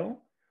prevail,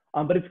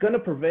 but it's going to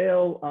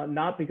prevail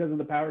not because of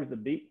the powers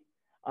that be.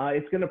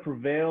 It's going to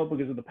prevail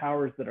because of the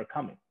powers that are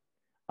coming.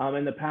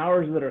 And the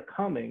powers that are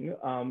coming,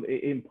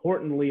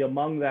 importantly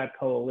among that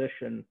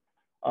coalition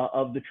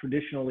of the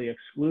traditionally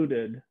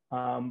excluded,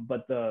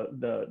 but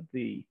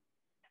the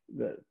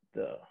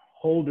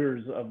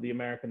holders of the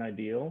American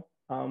ideal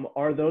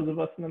are those of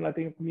us in the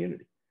Latino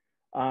community,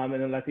 and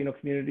the Latino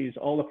communities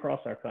all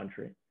across our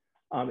country,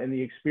 and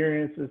the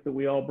experiences that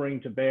we all bring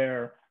to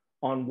bear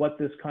on what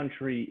this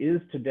country is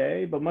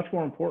today, but much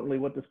more importantly,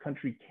 what this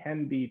country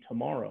can be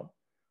tomorrow.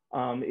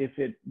 If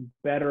it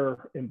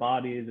better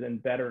embodies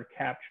and better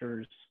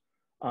captures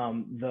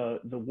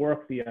the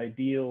work, the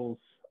ideals,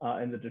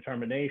 and the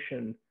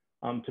determination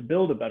to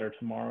build a better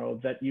tomorrow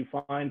that you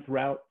find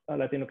throughout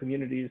Latino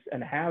communities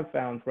and have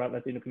found throughout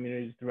Latino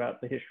communities throughout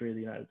the history of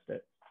the United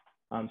States.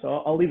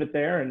 So I'll leave it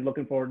there and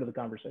looking forward to the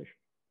conversation.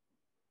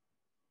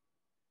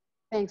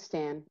 Thanks,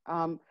 Dan.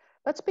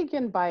 Let's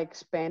begin by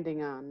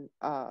expanding on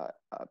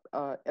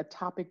a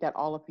topic that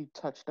all of you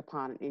touched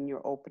upon in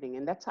your opening,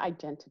 and that's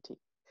identity.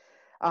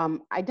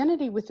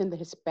 Identity within the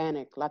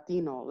Hispanic,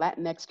 Latino,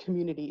 Latinx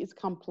community is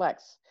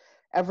complex,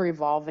 ever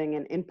evolving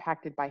and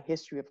impacted by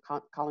history of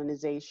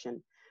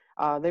colonization,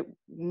 that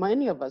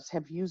many of us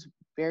have used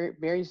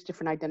various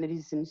different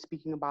identities in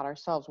speaking about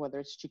ourselves, whether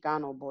it's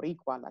Chicano,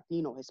 Boricua,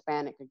 Latino,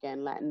 Hispanic, again,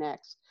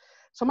 Latinx.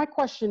 So my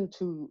question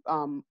to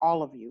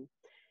all of you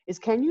is,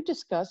 can you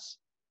discuss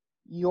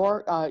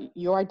your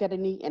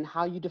identity and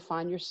how you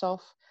define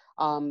yourself,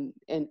 and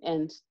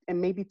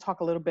maybe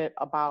talk a little bit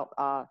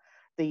about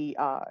the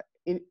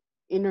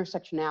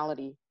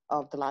intersectionality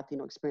of the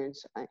Latino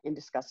experience in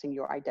discussing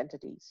your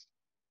identities?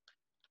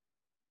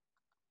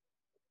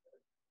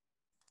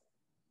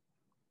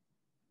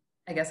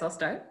 I guess I'll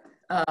start.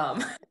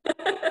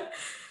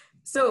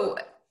 So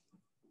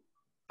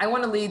I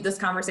want to lead this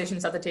conversation,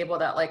 set the table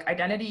that like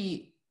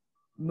identity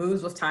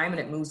moves with time and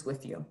it moves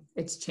with you.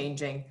 It's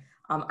changing.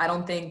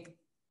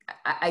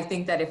 I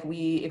think that if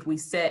we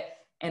sit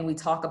and we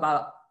talk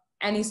about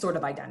any sort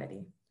of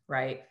identity,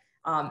 right,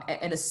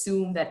 and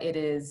assume that it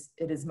is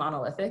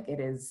monolithic,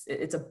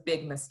 it's a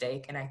big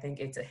mistake. And I think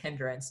it's a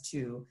hindrance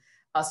to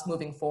us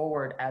moving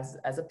forward as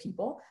a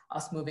people,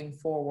 us moving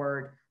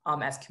forward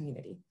as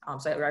community.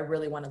 So I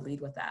really want to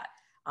lead with that.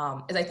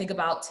 As I think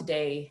about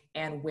today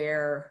and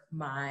where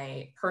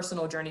my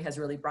personal journey has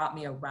really brought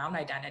me around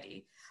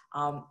identity,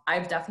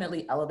 I've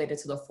definitely elevated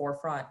to the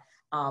forefront,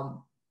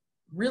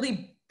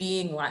 really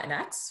being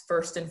Latinx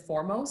first and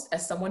foremost,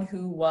 as someone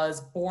who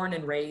was born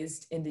and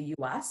raised in the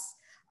US,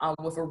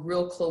 with a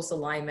real close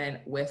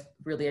alignment with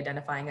really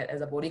identifying it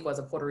as a Boricua, as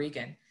a Puerto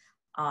Rican.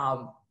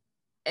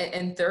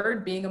 And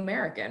third, being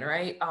American,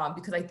 right?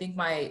 Because I think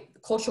my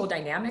cultural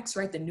dynamics,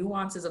 right? The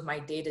nuances of my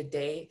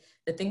day-to-day,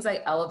 the things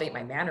I elevate,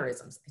 my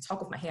mannerisms, I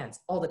talk with my hands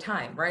all the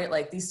time, right?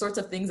 Like these sorts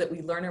of things that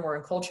we learn and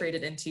we're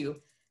enculturated into,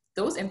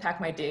 those impact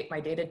my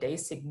day-to-day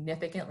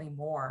significantly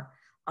more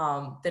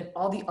than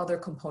all the other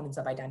components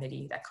of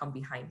identity that come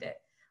behind it,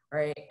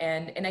 right?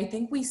 And I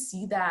think we're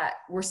seeing that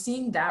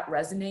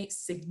resonate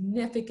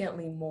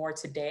significantly more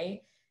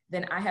today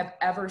than I have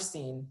ever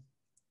seen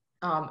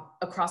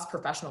across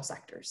professional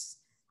sectors.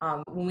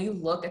 When we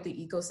look at the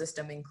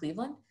ecosystem in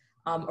Cleveland,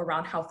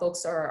 around how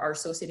folks are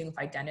associating with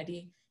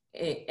identity,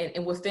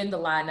 and within the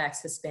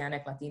Latinx,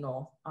 Hispanic,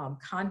 Latino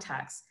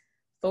context,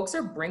 folks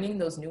are bringing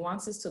those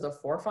nuances to the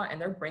forefront, and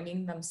they're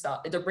bringing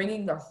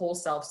their whole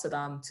selves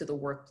to the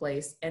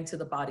workplace and to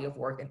the body of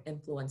work, and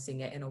influencing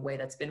it in a way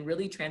that's been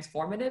really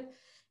transformative.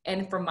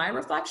 And from my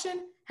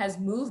reflection, has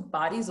moved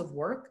bodies of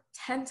work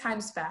 10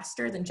 times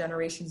faster than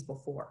generations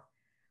before.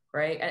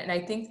 Right. And I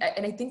think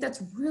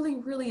that's really,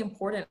 really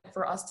important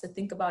for us to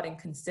think about and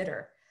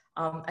consider.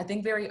 I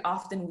think very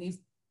often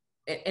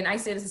and I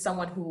say this as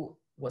someone who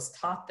was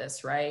taught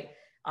this, right?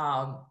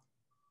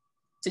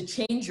 To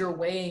change your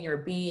way and your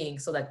being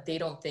so that they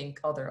don't think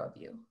other of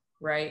you,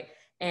 right?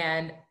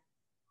 And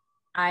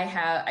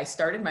I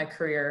started my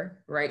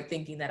career, right,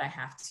 thinking that I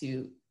have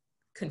to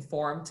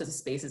conform to the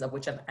spaces of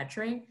which I'm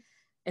entering,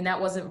 and that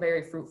wasn't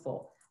very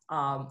fruitful.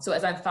 So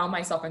as I've found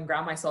myself and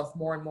ground myself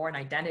more and more in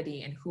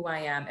identity and who I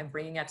am, and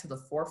bringing that to the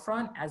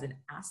forefront as an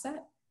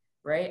asset,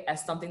 right?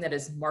 As something that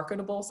is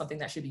marketable, something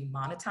that should be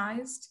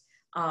monetized.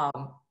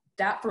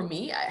 That for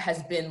me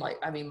has been like,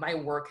 I mean,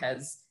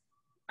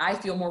 I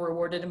feel more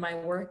rewarded in my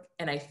work,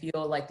 and I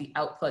feel like the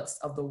outputs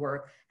of the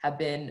work have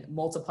been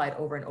multiplied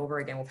over and over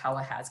again with how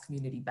it has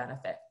community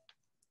benefit.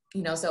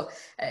 You know, so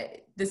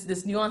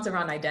this nuance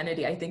around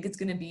identity, I think it's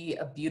going to be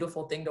a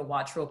beautiful thing to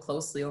watch real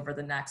closely over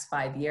the next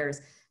 5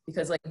 years.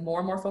 Because like more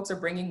and more folks are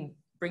bringing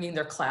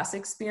their class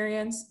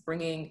experience,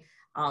 bringing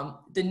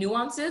the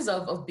nuances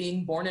of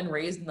being born and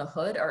raised in the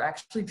hood are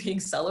actually being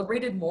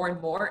celebrated more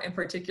and more, in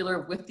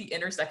particular with the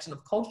intersection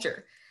of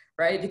culture,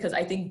 right? Because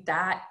I think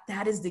that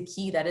is the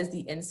key, that is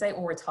the insight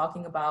when we're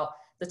talking about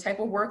the type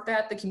of work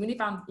that the community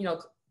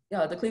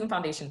the Cleveland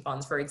Foundation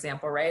funds, for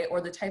example, right?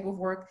 Or the type of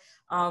work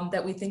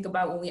that we think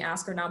about when we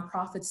ask our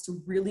nonprofits to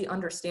really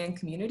understand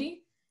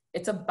community.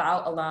 It's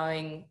about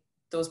allowing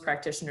those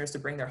practitioners to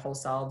bring their whole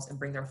selves and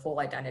bring their whole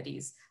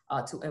identities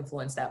to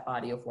influence that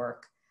body of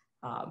work.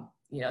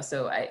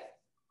 So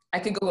I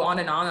could go on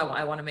and on.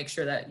 I want to make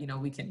sure that,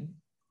 we can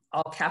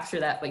all capture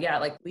that. But yeah,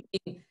 like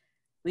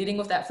leading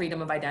with that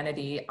freedom of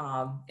identity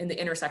and the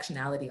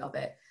intersectionality of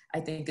it, I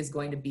think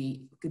could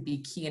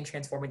be key in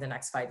transforming the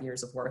next 5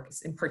 years of work,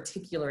 in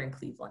particular in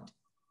Cleveland.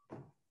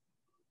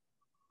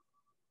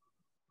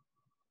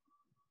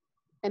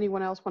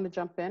 Anyone else want to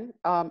jump in?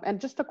 And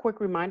just a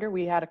quick reminder,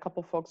 we had a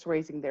couple folks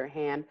raising their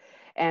hand,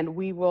 and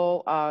we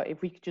will,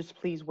 if we could just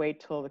please wait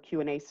till the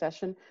Q&A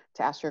session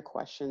to ask your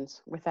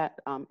questions. With that,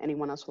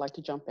 anyone else would like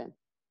to jump in?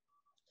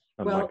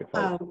 Well,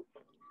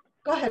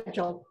 go ahead,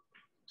 Joel,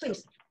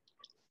 please.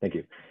 Thank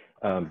you.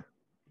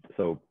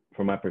 So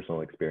from my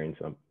personal experience,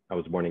 I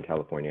was born in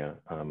California,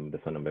 the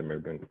son of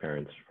immigrant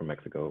parents from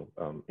Mexico.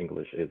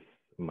 English is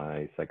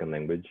my second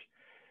language.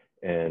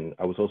 And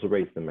I was also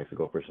raised in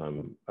Mexico for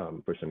some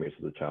years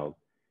as a child.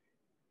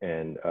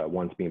 And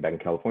once being back in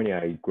California,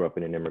 I grew up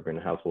in an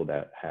immigrant household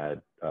that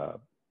had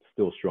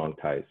still strong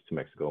ties to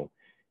Mexico.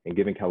 And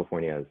given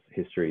California's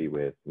history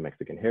with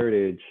Mexican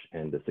heritage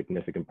and the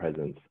significant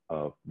presence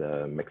of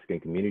the Mexican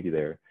community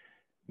there,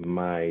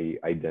 my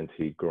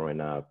identity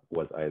growing up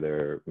was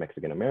either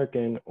Mexican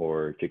American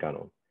or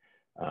Chicano.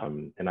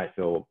 And I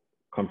feel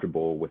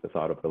comfortable with the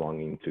thought of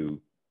belonging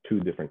to two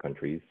different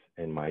countries,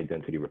 and my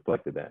identity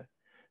reflected that.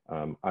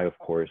 I, of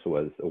course,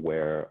 was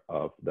aware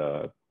of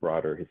the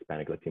broader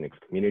Hispanic Latinx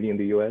community in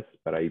the US,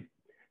 but I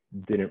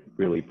didn't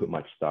really put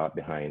much thought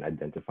behind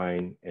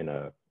identifying in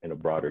a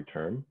broader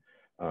term.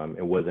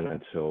 It wasn't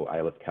until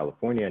I left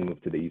California and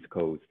moved to the East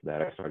Coast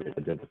that I started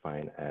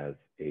identifying as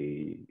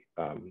a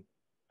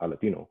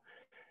Latino,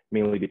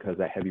 mainly because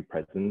that heavy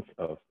presence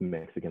of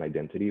Mexican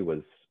identity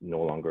was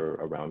no longer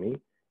around me.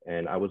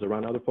 And I was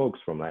around other folks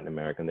from Latin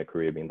America and the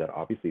Caribbean that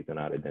obviously do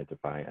not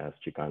identify as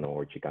Chicano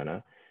or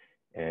Chicana.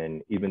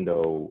 And even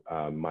though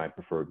my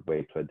preferred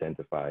way to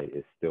identify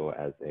is still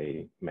as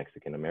a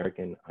Mexican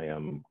American, I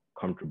am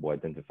comfortable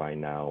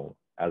identifying now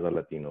as a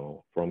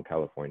Latino from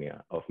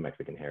California of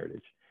Mexican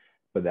heritage.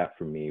 But that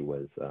for me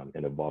was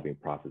an evolving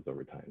process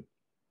over time.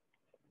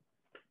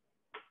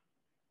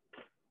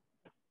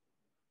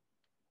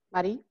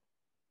 Mari?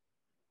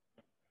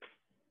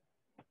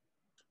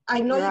 I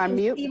know You're you on can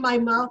mute. see my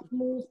mouth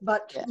move,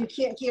 but Yeah. you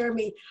can't hear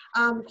me.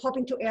 I'm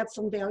hoping to add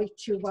some value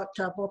to what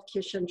both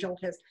Keisha and Joel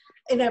has,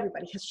 and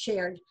everybody has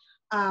shared.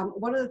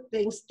 One of the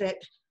things that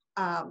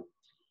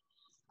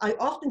I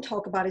often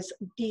talk about is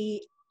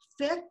the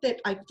fact that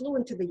I flew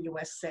into the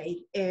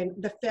USA, and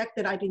the fact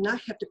that I did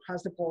not have to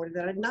cross the border,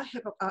 that I did not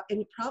have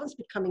any problems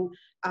becoming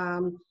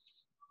having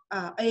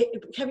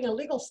a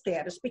legal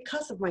status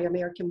because of my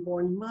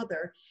American-born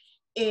mother.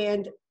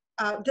 And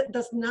that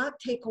does not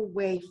take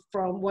away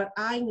from what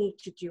I need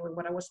to do and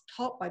what I was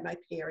taught by my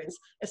parents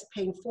as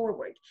paying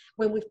forward.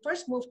 When we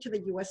first moved to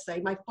the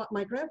USA, my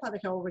grandfather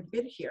had already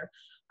been here,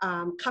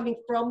 coming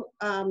from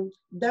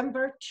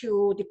Denver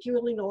to Depew,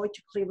 Illinois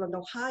to Cleveland,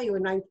 Ohio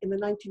in the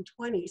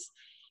 1920s.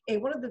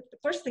 And one of the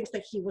first things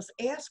that he was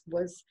asked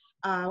was,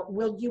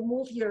 will you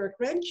move your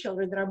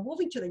grandchildren that are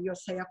moving to the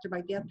USA after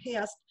my dad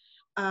passed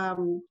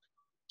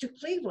to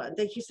Cleveland?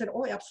 And he said,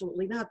 oh,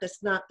 absolutely not.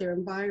 That's not their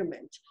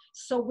environment.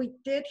 So we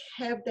did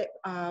have that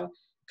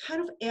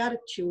kind of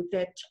attitude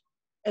that,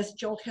 as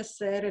Joel has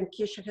said and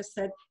Keisha has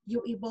said,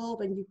 you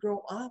evolve and you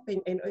grow up,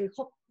 and I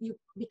hope you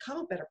become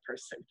a better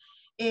person.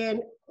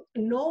 And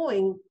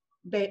knowing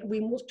that we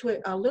moved to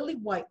a lily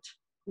white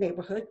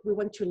neighborhood, we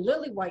went to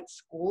lily white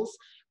schools,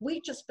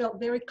 we just felt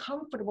very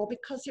comfortable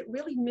because it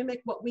really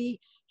mimicked what we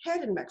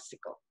had in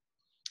Mexico.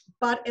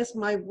 But as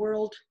my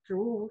world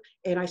grew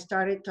and I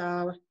started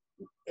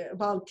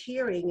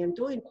volunteering and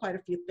doing quite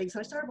a few things.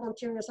 I started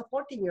volunteering as a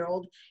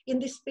 14-year-old in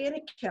the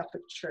Hispanic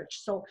Catholic Church.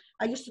 So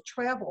I used to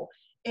travel,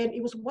 and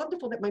it was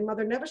wonderful that my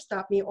mother never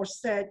stopped me or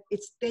said,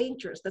 it's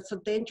dangerous. That's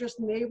a dangerous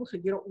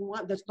neighborhood. You don't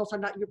want this. Those are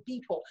not your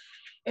people.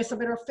 As a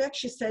matter of fact,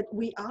 she said,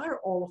 we are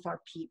all of our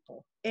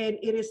people. And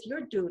it is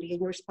your duty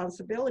and your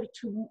responsibility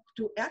to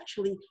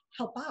actually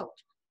help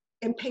out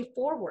and pay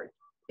forward,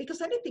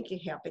 because anything can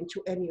happen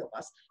to any of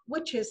us,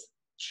 which is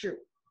true.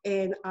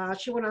 And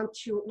she went on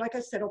to, like I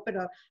said, open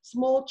a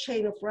small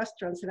chain of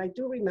restaurants. And I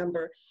do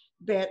remember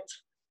that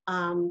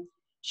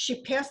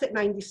she passed at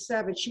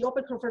 97. She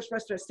opened her first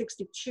restaurant at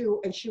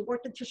 62, and she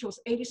worked until she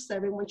was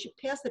 87. When she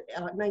passed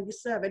at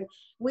 97,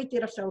 we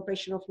did a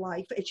celebration of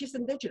life. And she's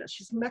indigenous.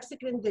 She's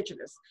Mexican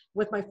indigenous,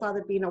 with my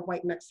father being a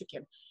white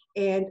Mexican.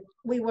 And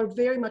we were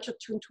very much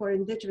attuned to our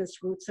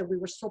indigenous roots, and we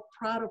were so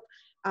proud of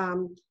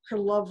her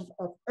love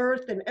of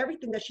earth and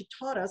everything that she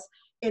taught us.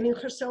 And in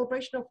her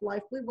celebration of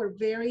life, we were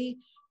very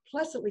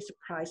pleasantly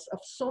surprised of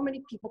so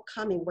many people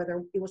coming,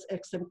 whether it was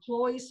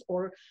ex-employees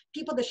or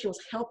people that she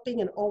was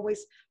helping, and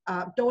always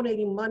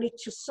donating money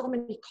to so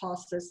many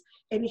causes.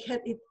 And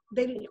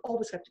they didn't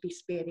always have to be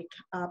Hispanic,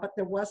 but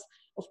there was,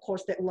 of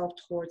course, that love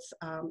towards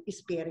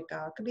Hispanic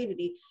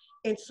community.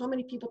 And so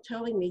many people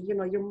telling me, you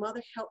know, your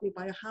mother helped me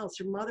buy a house.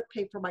 Your mother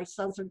paid for my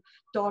son's and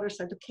daughter's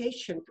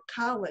education,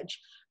 college.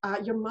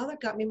 Your mother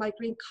got me my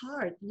green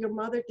card. Your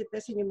mother did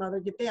this and your mother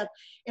did that.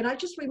 And I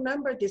just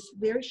remember this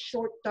very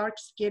short,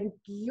 dark-skinned,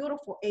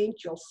 beautiful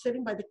angel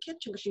sitting by the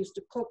kitchen, because she used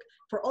to cook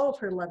for all of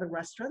her 11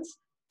 restaurants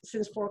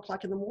since 4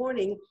 o'clock in the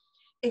morning,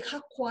 and how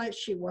quiet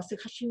she was,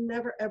 because she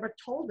never, ever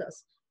told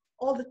us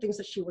all the things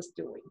that she was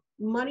doing.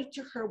 Money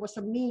to her was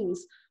a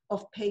means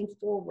of paying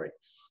forward.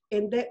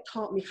 And that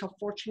taught me how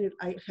fortunate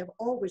I have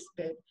always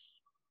been,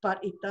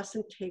 but it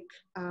doesn't take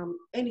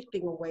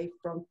anything away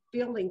from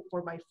feeling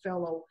for my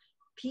fellow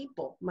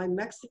people, my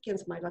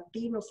Mexicans, my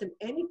Latinos, and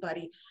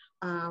anybody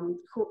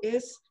who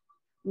is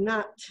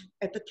not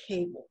at the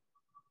table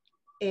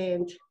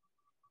and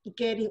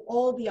getting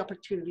all the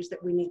opportunities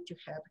that we need to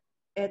have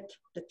at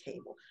the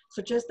table.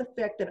 So just the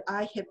fact that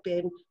I have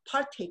been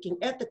partaking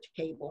at the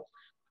table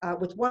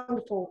with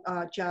wonderful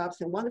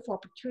jobs and wonderful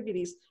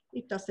opportunities,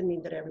 it doesn't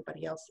mean that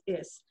everybody else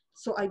is.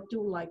 So I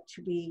do like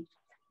to be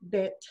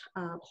that,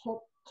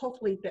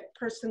 hopefully that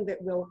person that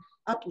will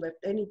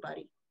uplift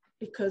anybody,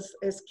 because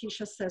as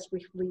Keisha says,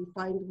 we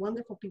find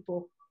wonderful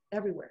people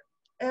everywhere.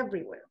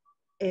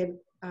 And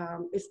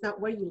it's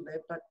not where you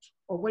live,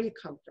 or where you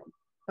come from,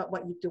 but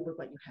what you do with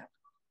what you have.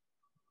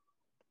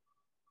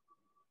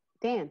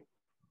 Dan.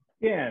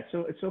 Yeah,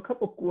 so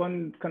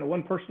one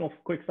personal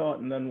quick thought,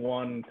 and then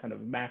one kind of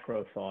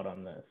macro thought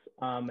on this.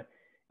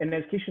 and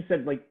as Keisha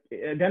said, like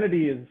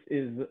identity is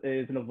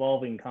an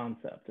evolving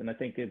concept, and I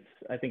think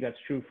that's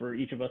true for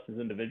each of us as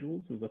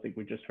individuals, as I think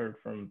we just heard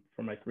from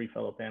my three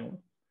fellow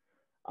panelists,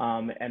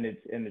 and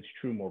it's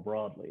true more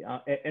broadly.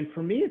 And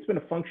for me, it's been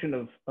a function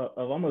of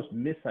almost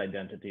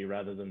misidentity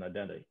rather than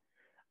identity.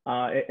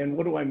 And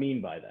what do I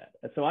mean by that?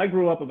 So I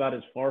grew up about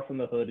as far from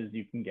the hood as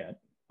you can get.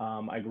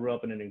 I grew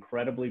up in an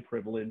incredibly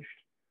privileged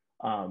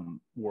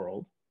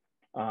world.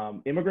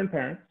 Immigrant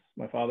parents.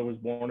 My father was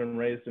born and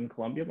raised in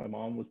Colombia. My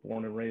mom was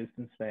born and raised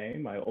in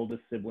Spain. My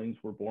oldest siblings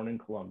were born in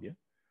Colombia.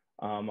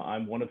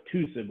 I'm one of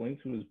two siblings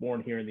who was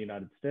born here in the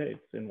United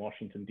States, in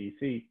Washington,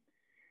 D.C.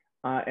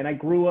 And I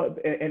grew up,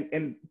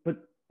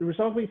 but there was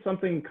always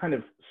something kind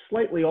of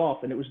slightly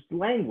off, and it was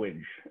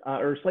language,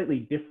 or slightly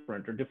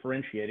different or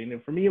differentiating.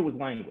 And for me, it was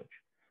language.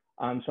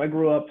 So I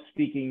grew up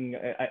speaking,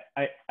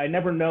 I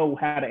never know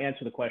how to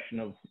answer the question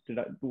of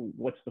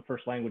what's the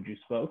first language you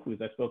spoke,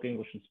 because I spoke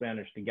English and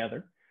Spanish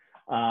together.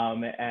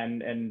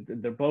 And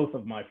they're both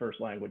of my first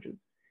languages.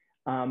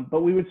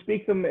 But we would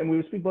speak them, and we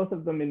would speak both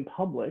of them in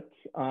public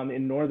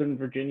in Northern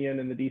Virginia and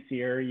in the DC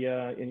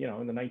area in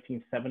the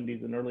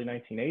 1970s and early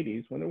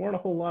 1980s, when there weren't a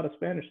whole lot of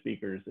Spanish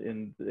speakers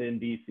in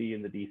DC,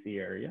 in the DC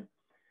area.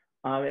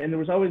 And there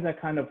was always that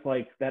kind of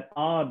like that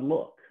odd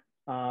look.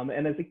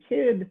 And as a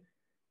kid,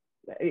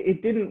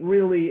 it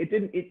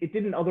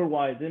didn't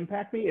otherwise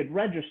impact me. It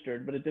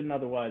registered, but it didn't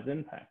otherwise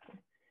impact me.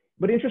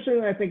 But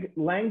interestingly, I think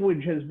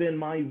language has been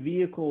my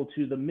vehicle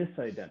to the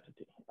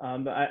misidentity.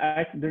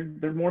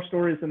 There are more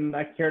stories than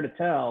I care to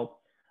tell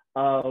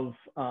of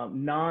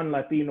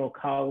non-Latino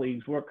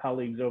colleagues, work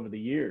colleagues over the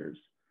years,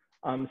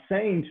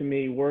 saying to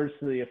me words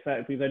to the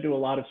effect, because I do a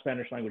lot of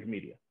Spanish language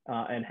media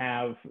and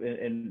have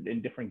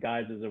in different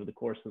guises over the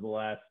course of the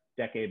last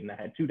decade and I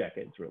had 2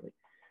 decades really.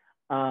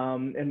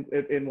 And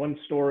in one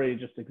story,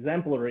 just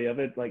exemplary of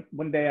it, like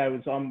one day I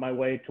was on my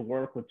way to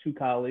work with 2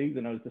 colleagues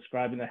and I was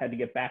describing I had to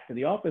get back to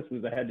the office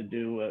because I had to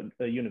do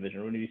a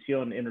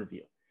Univision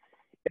interview.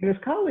 And this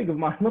colleague of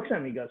mine looks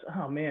at me and goes,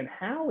 oh man,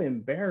 how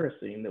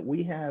embarrassing that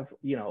we have,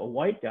 a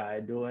white guy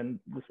doing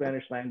the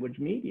Spanish language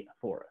media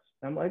for us.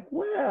 I'm like,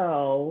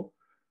 well,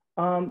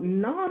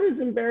 not as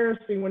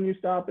embarrassing when you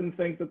stop and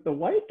think that the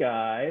white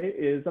guy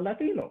is a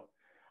Latino.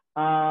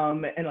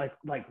 And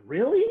like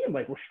really? I'm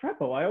like,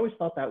 Restrepo, I always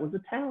thought that was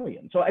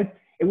Italian. So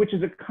which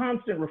is a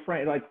constant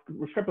refrain, like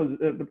Restrepo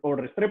or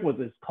Restrepo is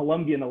as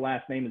Colombian a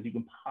last name as you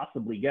can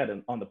possibly get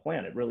on the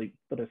planet. Really,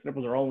 the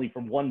Restrepos are only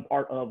from one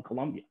part of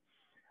Colombia.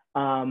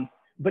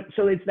 But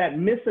so it's that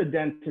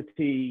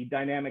misidentity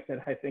dynamic that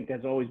I think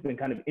has always been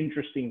kind of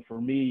interesting for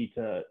me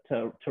to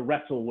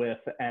wrestle with,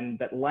 and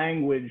that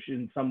language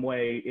in some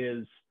way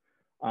is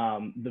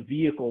the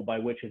vehicle by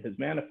which it has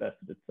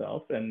manifested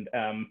itself.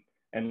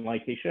 And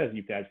like Keisha, as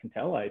you guys can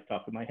tell, I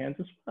talk with my hands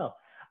as well.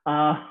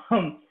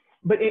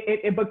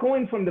 But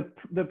going from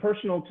the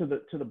personal to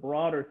the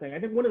broader thing, I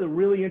think one of the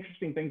really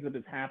interesting things that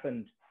has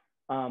happened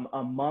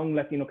among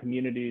Latino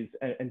communities,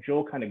 and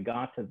Joel kind of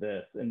got to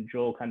this, and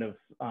Joel kind of,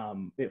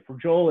 for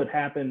Joel, it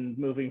happened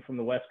moving from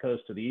the West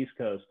Coast to the East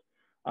Coast,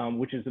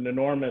 which is an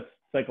enormous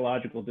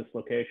psychological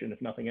dislocation,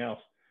 if nothing else.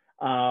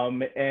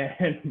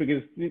 And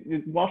because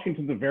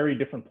Washington's a very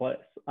different place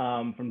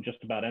from just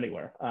about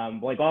anywhere.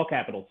 Like all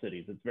capital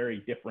cities, it's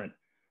very different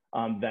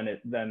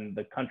than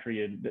the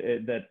country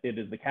that it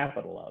is the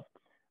capital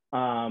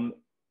of.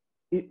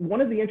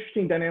 One of the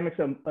interesting dynamics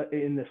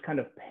in this kind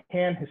of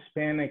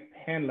pan-Hispanic,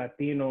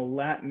 pan-Latino,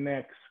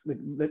 Latinx,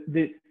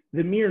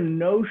 the mere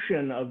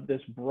notion of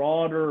this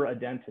broader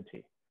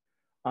identity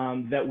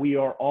that we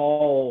are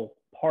all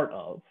part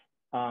of,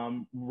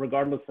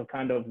 regardless of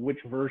kind of which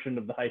version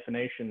of the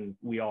hyphenation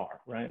we are,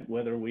 right?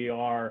 Whether we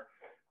are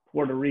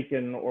Puerto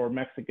Rican or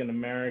Mexican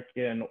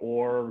American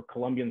or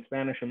Colombian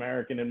Spanish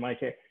American in my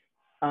case.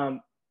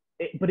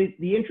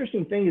 The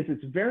interesting thing is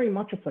it's very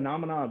much a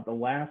phenomenon of the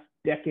last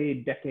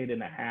decade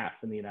and a half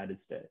in the United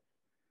States,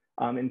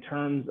 in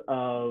terms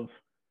of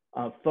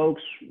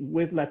folks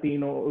with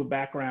Latino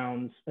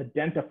backgrounds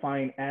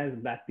identifying as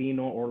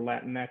Latino or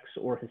Latinx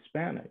or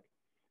Hispanic.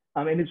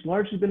 And it's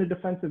largely been a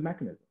defensive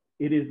mechanism.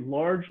 It has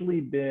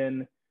largely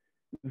been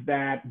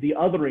that the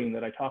othering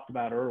that I talked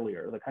about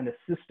earlier, the kind of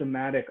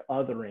systematic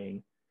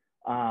othering,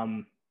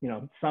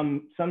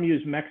 some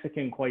use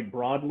Mexican quite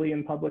broadly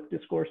in public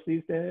discourse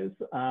these days.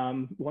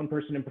 One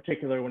person in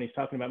particular, when he's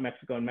talking about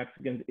Mexico and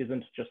Mexicans,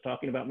 isn't just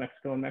talking about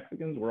Mexico and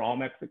Mexicans, we're all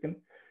Mexican.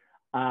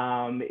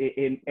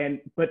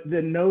 But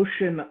the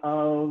notion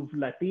of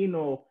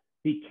Latino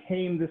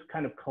became this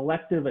kind of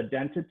collective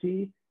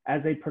identity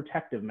as a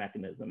protective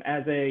mechanism,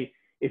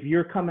 if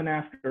you're coming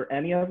after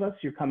any of us,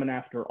 you're coming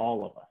after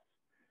all of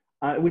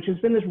us. Which has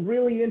been this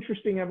really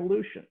interesting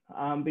evolution,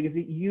 because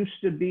it used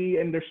to be,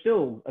 and there's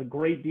still a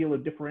great deal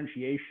of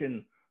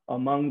differentiation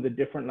among the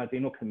different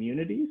Latino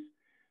communities,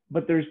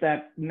 but there's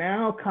that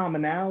now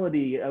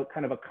commonality,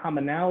 kind of a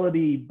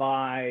commonality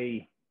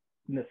by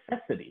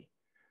necessity,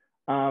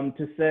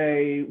 to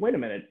say, wait a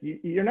minute,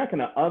 you're not going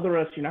to other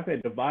us, you're not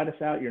going to divide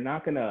us out, you're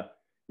not going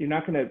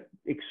to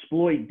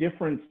exploit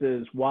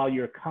differences while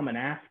you're coming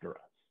after us.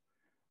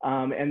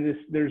 And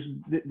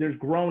there's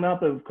grown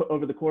up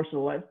over the course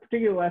of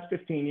particularly the last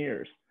 15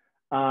 years,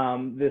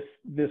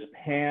 this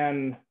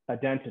pan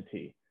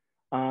identity.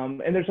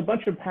 And there's a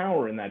bunch of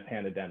power in that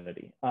pan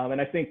identity. And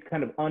I think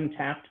kind of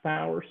untapped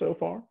power so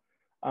far.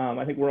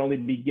 I think we're only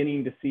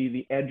beginning to see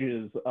the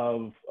edges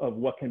of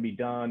what can be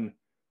done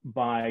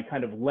by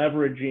kind of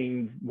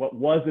leveraging what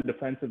was a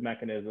defensive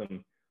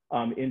mechanism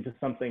into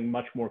something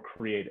much more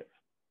creative.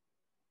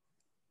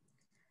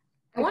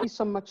 Thank you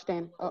so much,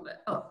 Dan.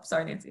 Oh,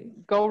 sorry, Nancy.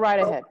 Go right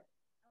ahead.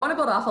 I want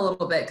to build off a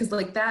little bit because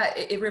like that,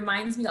 it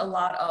reminds me a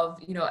lot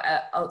of,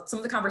 some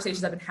of the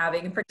conversations I've been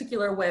having, in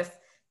particular with,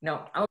 I'm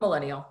a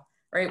millennial,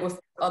 right? With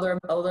other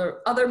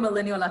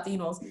millennial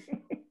Latinos.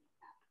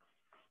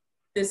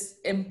 This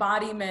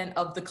embodiment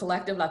of the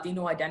collective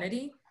Latino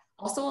identity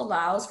also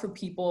allows for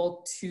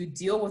people to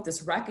deal with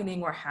this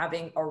reckoning we're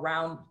having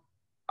around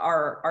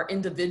our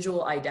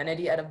individual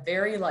identity at a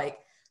very like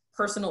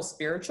personal,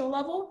 spiritual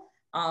level.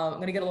 I'm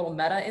going to get a little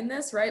meta in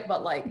this, right?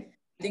 But like,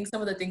 I think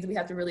some of the things that we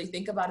have to really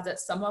think about is that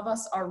some of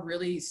us are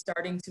really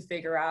starting to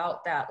figure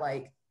out that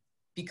like,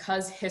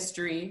 because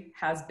history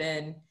has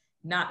been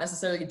not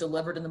necessarily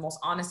delivered in the most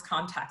honest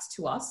context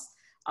to us,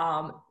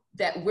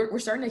 that we're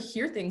starting to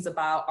hear things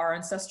about our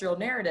ancestral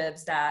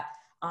narratives that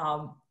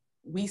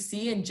we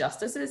see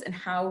injustices and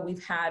how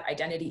we've had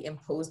identity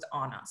imposed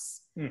on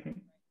us. Mm-hmm.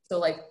 So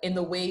like in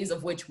the ways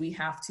of which we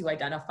have to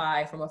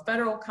identify from a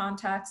federal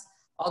context,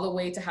 all the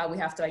way to how we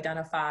have to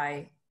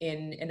identify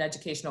in an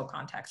educational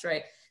context,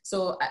 right?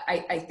 So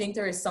I think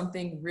there is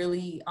something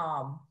really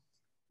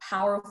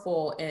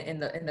powerful in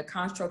the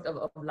construct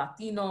of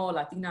Latino,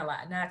 Latina,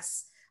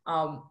 Latinx,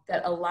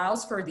 that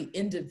allows for the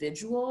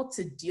individual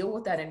to deal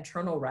with that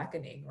internal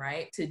reckoning,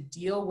 right? To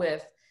deal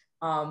with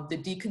the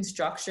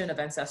deconstruction of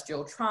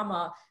ancestral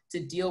trauma, to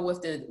deal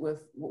with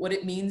what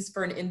it means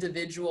for an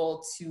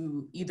individual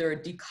to either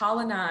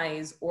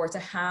decolonize or to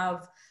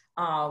have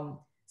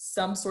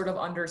some sort of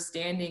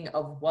understanding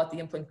of what the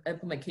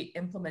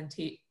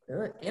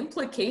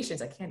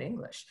implications, I can't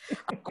English,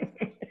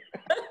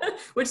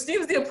 which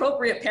seems the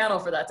appropriate panel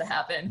for that to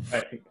happen.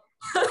 Right.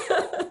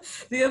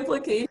 The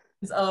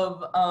implications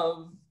of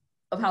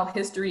how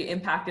history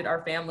impacted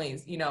our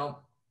families.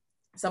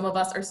 Some of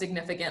us are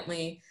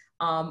significantly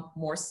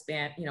more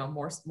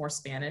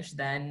Spanish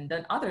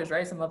than others,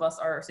 right? Some of us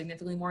are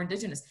significantly more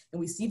indigenous, and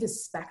we see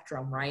this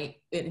spectrum, right?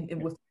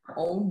 With our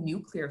own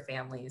nuclear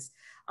families.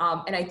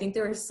 And I think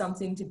there is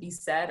something to be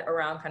said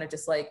around kind of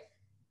just like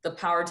the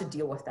power to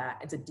deal with that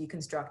and to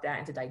deconstruct that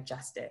and to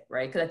digest it,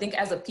 right? Because I think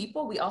as a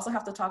people, we also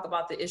have to talk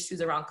about the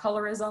issues around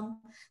colorism,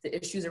 the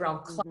issues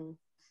around class,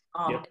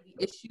 and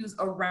the issues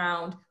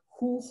around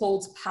who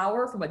holds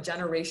power from a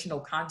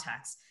generational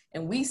context.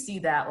 And we see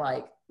that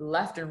like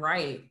left and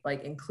right,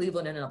 like in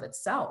Cleveland in and of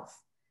itself,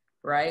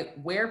 right?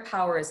 Where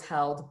power is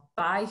held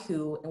by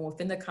who and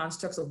within the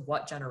constructs of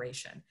what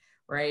generation,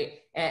 right?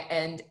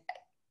 And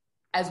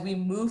as we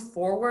move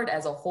forward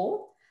as a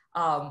whole,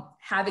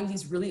 having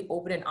these really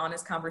open and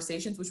honest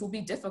conversations, which will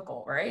be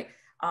difficult, right?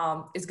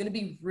 Is going to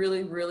be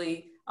really,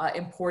 really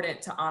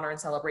important to honor and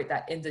celebrate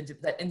that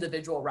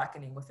individual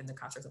reckoning within the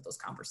construct of those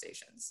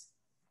conversations.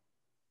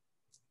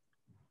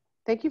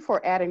 Thank you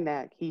for adding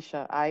that,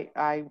 Keisha.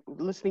 I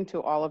listening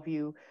to all of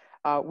you,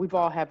 we've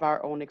all have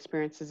our own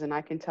experiences, and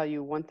I can tell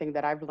you one thing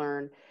that I've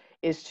learned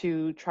is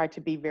to try to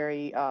be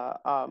very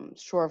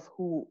sure of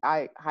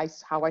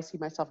how I see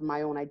myself in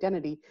my own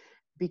identity,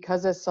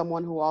 because as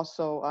someone who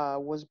also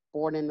was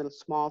born in a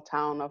small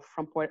town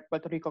from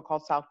Puerto Rico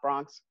called South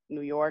Bronx,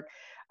 New York,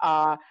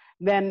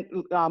 then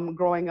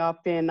growing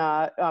up in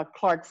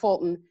Clark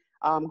Fulton,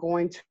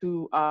 going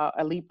to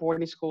elite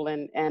boarding school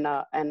and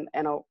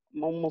a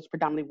almost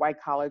predominantly white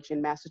college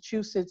in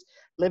Massachusetts,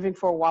 living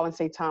for a while in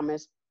St.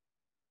 Thomas,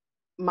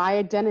 my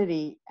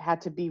identity had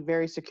to be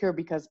very secure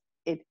because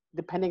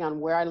depending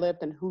on where I lived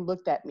and who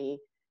looked at me,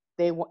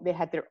 they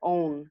had their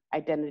own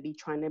identity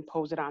trying to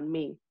impose it on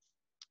me.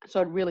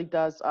 So it really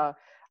does,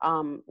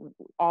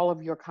 all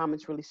of your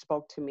comments really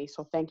spoke to me.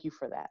 So thank you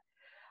for that.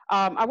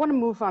 I want to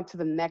move on to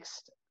the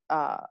next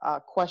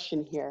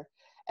question here.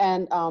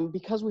 And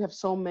because we have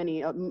so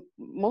many,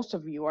 most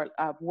of you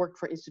have worked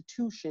for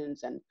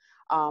institutions and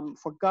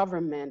for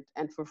government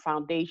and for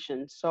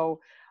foundations. So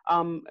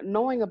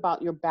knowing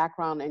about your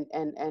background and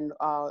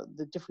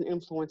the different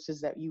influences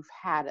that you've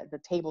had at the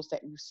tables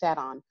that you sat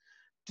on,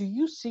 do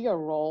you see a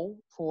role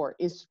for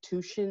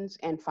institutions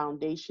and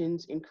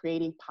foundations in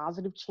creating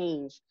positive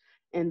change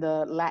in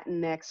the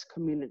Latinx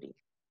community?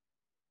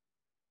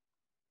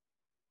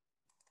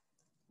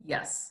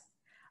 Yes.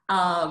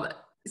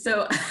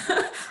 So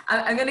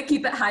I'm going to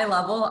keep it high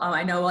level.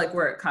 I know like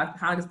we're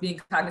being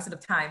cognizant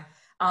of time.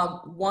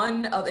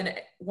 One of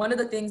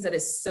the things that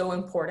is so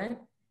important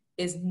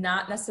is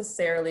not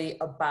necessarily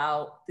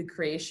about the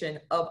creation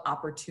of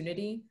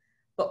opportunity,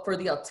 but for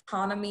the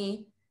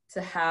autonomy to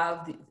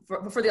have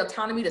for the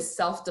autonomy to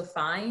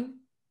self-define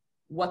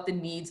what the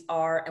needs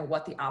are and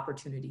what the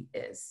opportunity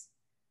is,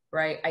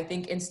 right? I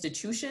think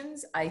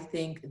institutions, I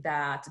think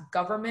that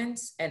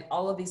governments and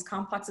all of these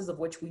complexes of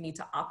which we need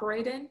to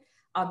operate in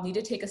need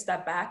to take a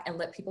step back and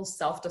let people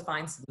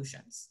self-define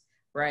solutions,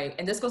 right?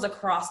 And this goes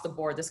across the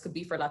board. This could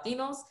be for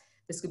Latinos.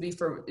 This could be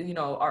for, you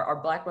know,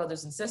 our Black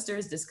brothers and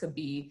sisters. This could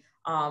be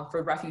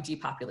for refugee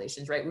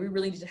populations, right? We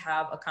really need to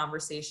have a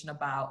conversation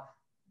about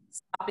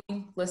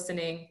stopping,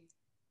 listening,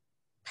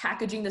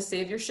 packaging the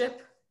saviorship,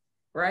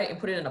 right? And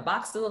put it in a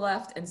box to the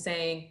left and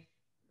saying,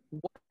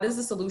 what is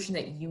the solution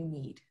that you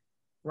need,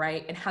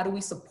 right? And how do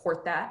we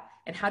support that?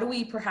 And how do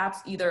we perhaps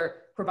either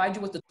provide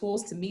you with the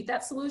tools to meet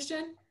that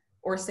solution,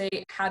 or say,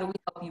 how do we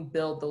help you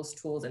build those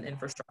tools and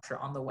infrastructure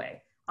on the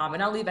way?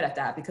 And I'll leave it at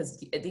that, because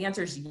the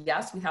answer is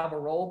yes, we have a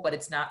role, but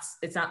it's not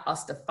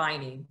us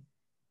defining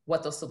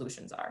what those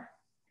solutions are.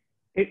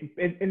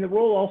 In the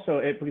role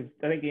also, because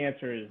I think the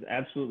answer is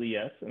absolutely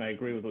yes, and I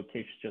agree with what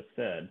Keisha just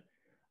said.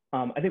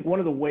 I think one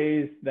of the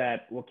ways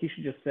that what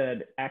Keisha just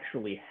said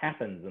actually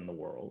happens in the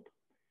world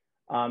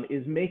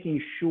is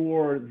making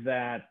sure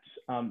that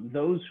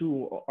those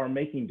who are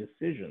making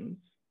decisions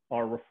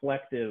are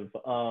reflective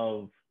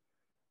of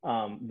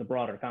the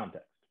broader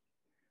context.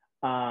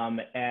 And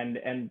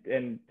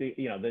the,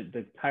 you know,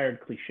 the tired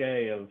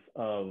cliche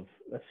of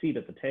a seat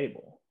at the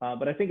table.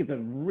 But I think it's a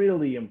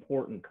really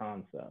important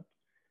concept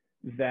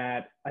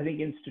that I think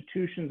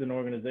institutions and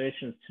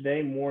organizations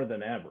today more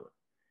than ever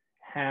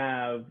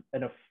have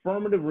an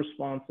affirmative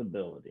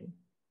responsibility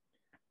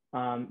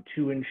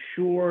to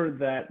ensure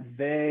that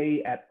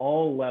they at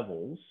all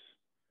levels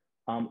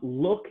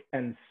look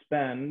and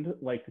spend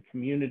like the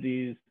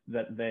communities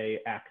that they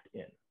act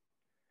in.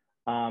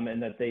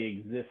 And that they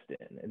exist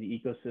in, and the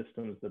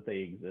ecosystems that they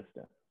exist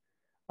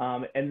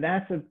in. And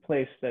that's a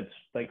place that's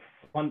like,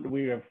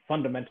 we are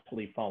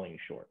fundamentally falling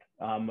short,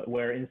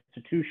 where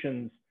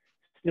institutions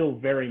still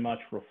very much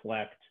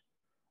reflect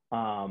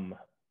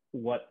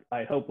what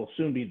I hope will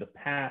soon be the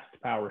past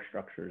power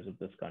structures of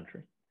this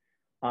country.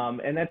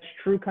 And that's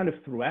true kind of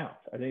throughout.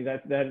 I think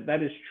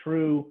that is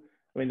true.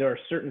 I mean, there are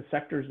certain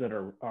sectors that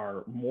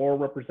are more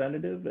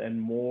representative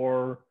and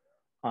more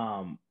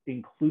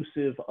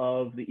inclusive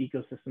of the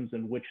ecosystems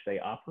in which they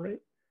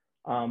operate,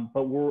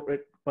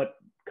 but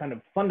kind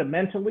of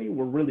fundamentally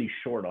we're really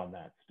short on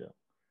that still,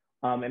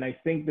 and I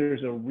think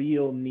there's a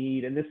real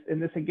need, and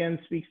this again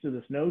speaks to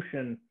this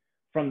notion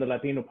from the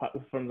Latino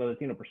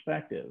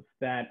perspective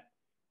that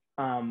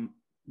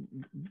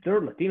there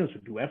are Latinos who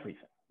do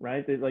everything,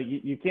 right? Like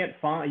you can't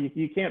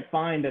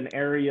find an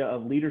area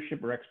of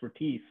leadership or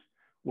expertise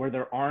where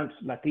there aren't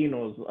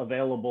Latinos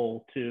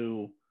available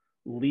to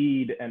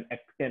lead an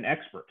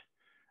expert.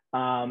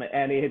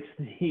 And it's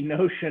the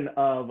notion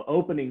of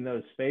opening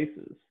those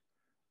spaces.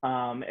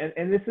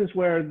 And this is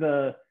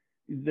where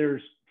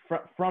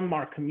from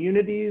our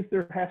communities,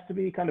 there has to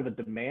be kind of a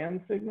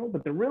demand signal,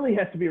 but there really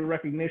has to be a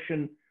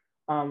recognition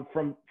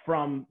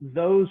from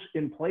those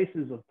in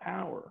places of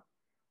power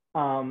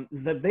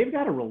that they've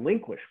got to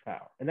relinquish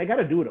power, and they got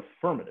to do it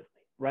affirmatively,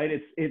 right?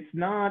 It's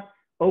not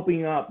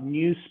opening up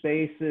new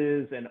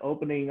spaces and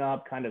opening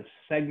up kind of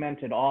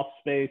segmented off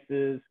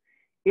spaces.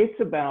 It's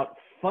about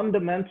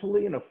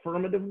fundamentally and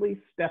affirmatively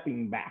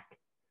stepping back,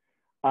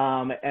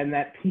 and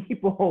that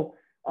people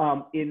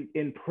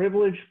in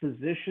privileged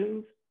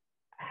positions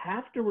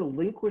have to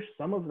relinquish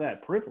some of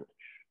that privilege,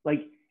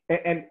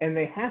 and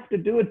they have to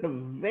do it in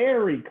a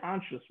very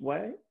conscious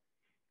way.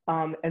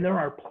 And there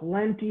are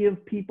plenty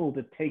of people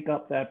to take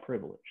up that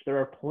privilege. There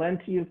are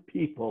plenty of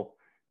people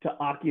to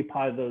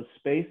occupy those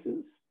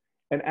spaces,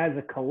 and as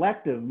a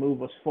collective,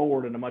 move us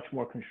forward in a much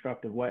more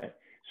constructive way.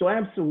 So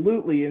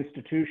absolutely,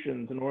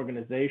 institutions and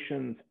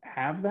organizations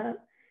have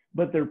that,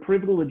 but their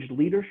privileged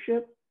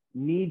leadership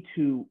need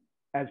to,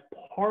 as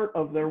part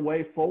of their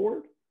way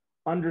forward,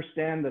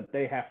 understand that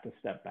they have to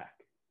step back.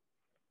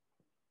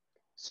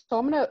 So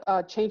I'm going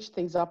to change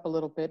things up a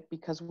little bit,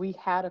 because we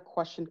had a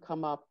question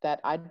come up that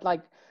I'd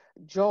like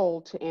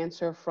Joel to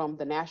answer from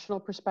the national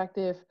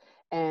perspective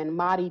and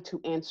Madi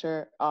to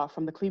answer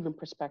from the Cleveland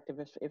perspective,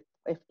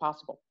 if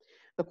possible.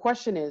 The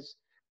question is,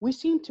 we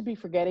seem to be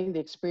forgetting the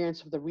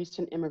experience of the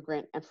recent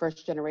immigrant and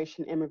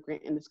first-generation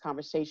immigrant in this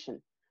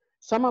conversation.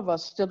 Some of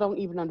us still don't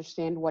even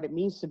understand what it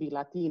means to be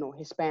Latino,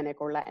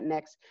 Hispanic, or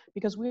Latinx,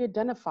 because we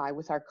identify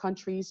with our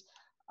countries,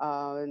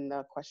 and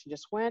the question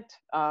just went,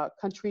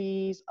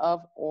 countries of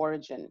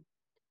origin.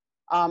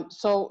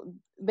 So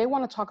they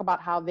want to talk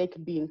about how they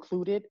can be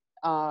included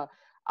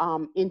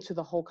into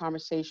the whole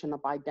conversation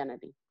of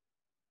identity.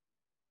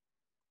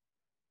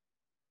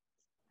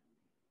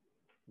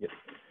 Yes.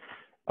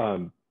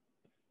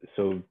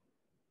 So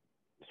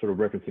sort of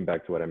referencing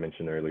back to what I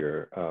mentioned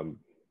earlier,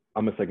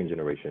 I'm a second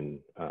generation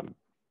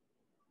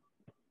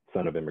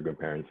son of immigrant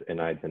parents, and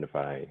I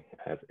identify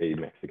as a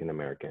Mexican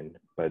American,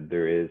 but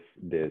there is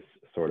this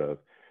sort of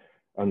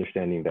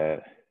understanding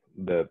that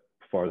the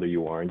farther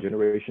you are in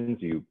generations,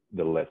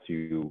 the less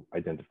you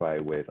identify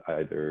with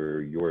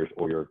either yours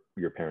or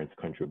your parents'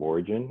 country of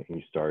origin, and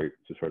you start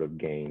to sort of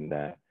gain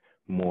that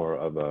more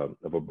of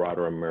a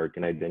broader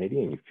American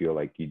identity, and you feel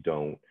like you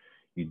don't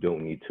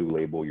need to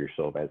label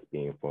yourself as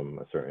being from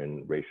a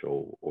certain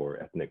racial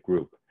or ethnic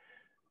group.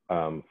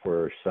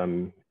 For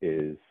some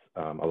is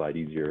a lot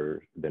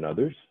easier than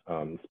others,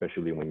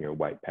 especially when you're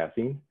white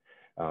passing.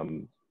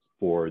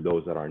 For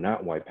those that are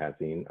not white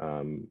passing,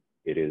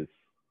 it is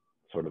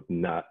sort of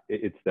not,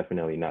 it's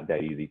definitely not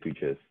that easy to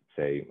just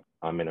say,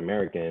 I'm an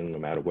American, no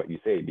matter what you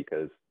say,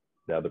 because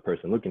the other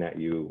person looking at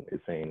you is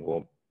saying,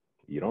 well,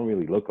 you don't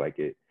really look like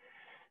it.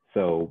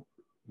 So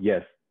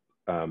yes,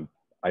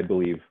 I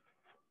believe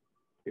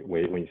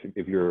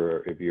if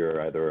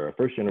you're either a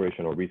first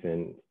generation or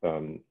recent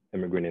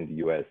immigrant in the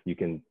U.S., you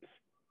can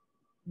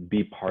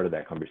be part of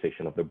that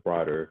conversation of the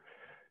broader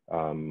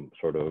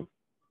sort of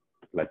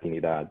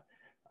Latinidad,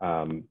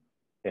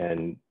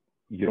 and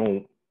you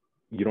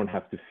don't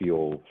have to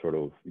feel sort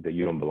of that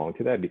you don't belong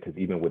to that, because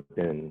even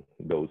within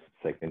those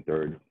second,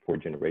 third,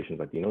 fourth generations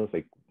Latinos,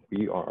 like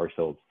we are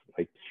ourselves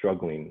like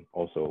struggling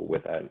also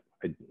with that,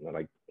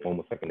 like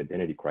almost like an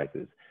identity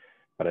crisis.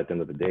 But at the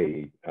end of the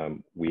day,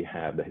 we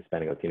have the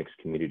Hispanic Latinx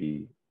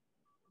community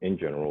in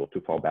general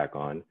to fall back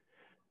on,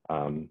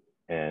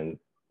 and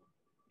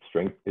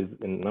strength is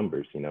in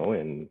numbers, you know.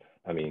 And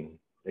I mean,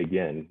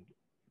 again,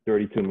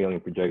 32 million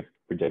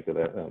projected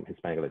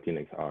Hispanic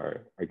Latinx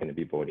are going to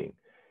be voting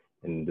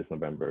in this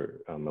November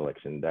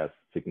election. That's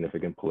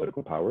significant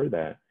political power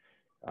that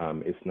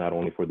is not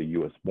only for the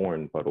U.S.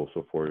 born, but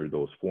also for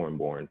those foreign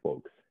born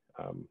folks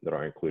that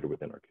are included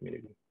within our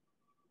community.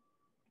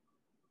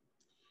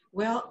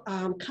 Well,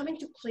 coming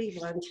to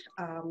Cleveland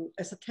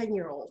as a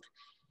 10-year-old,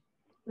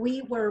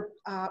 we were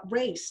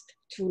raised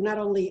to not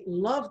only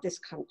love this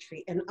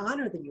country and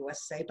honor the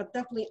USA, but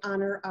definitely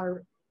honor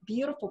our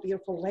beautiful,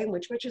 beautiful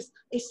language, which is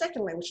a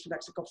second language to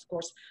Mexico, of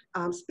course,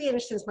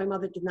 Spanish, since my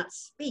mother did not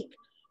speak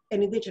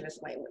an indigenous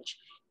language.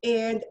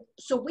 And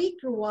so we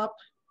grew up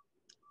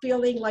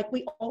feeling like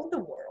we own the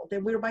world,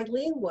 and we're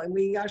bilingual, and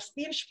we are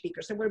Spanish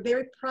speakers, and we're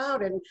very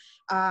proud, and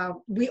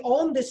we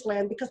own this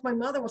land because my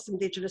mother was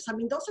indigenous. I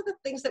mean, those are the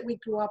things that we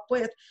grew up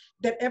with,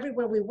 that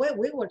everywhere we went,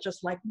 we were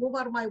just like, move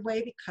out of my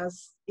way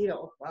because, you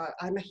know,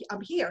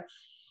 I'm here.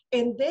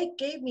 And they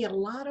gave me a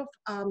lot of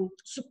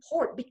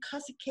support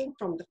because it came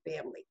from the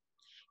family.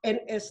 And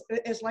as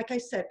like I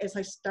said, as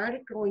I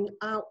started growing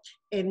out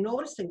and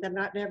noticing that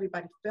not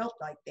everybody felt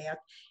like that,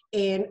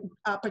 and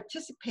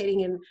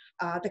participating in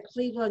the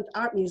Cleveland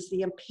Art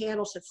Museum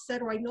panels,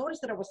 etc., I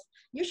noticed that I was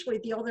usually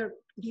the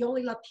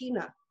only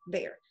Latina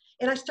there.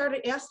 And I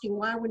started asking,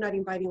 why we're not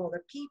inviting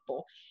other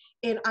people?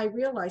 And I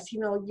realized, you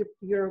know,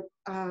 your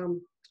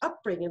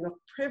upbringing of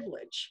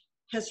privilege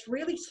has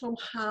really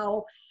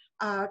somehow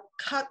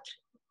cut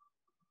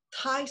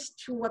ties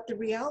to what the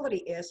reality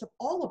is of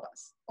all of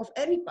us, of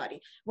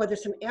anybody, whether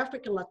it's an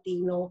African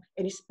Latino,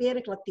 an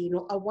Hispanic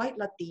Latino, a white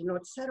Latino,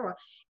 etc.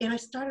 And I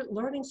started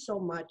learning so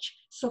much.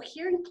 So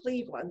here in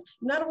Cleveland,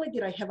 not only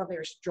did I have a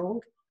very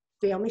strong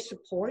family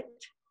support,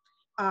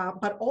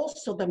 but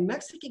also the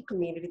Mexican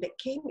community that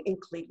came in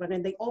Cleveland,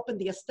 and they opened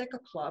the Azteca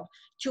Club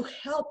to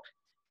help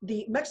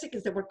the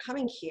Mexicans that were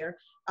coming here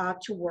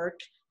to work,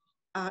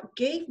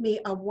 gave me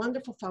a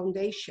wonderful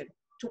foundation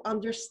to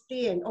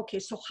understand, okay,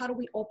 so how do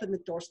we open the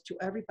doors to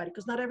everybody?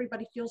 Because not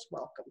everybody feels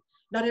welcome.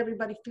 Not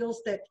everybody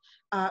feels that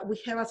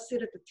we have a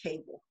seat at the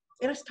table.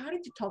 And I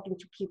started to talking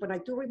to people, and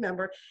I do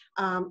remember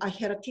I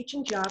had a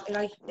teaching job, and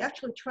I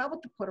actually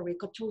traveled to Puerto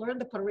Rico to learn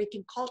the Puerto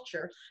Rican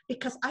culture,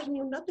 because I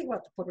knew nothing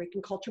about the Puerto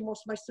Rican culture.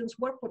 Most of my students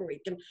were Puerto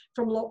Rican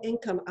from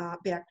low-income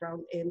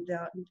background in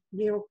the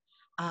near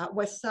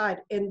West Side.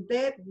 And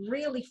that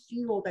really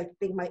fueled, I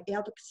think, my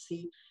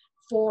advocacy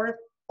for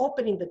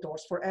opening the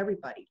doors for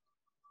everybody.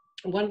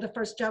 One of the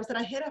first jobs that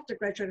I had after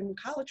graduating from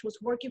college was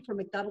working for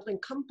McDonald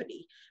 &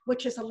 Company,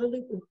 which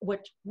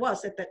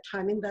was at that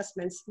time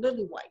Investments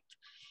Lily White.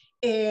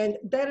 And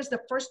that is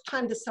the first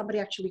time that somebody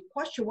actually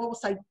questioned, what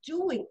was I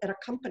doing at a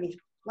company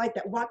like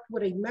that? What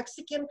would a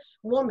Mexican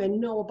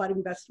woman know about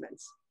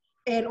investments?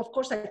 And of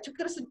course, I took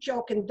it as a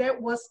joke, and that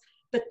was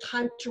the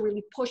time to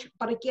really push.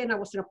 But again, I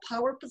was in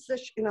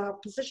a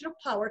position of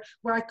power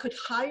where I could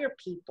hire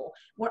people,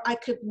 where I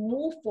could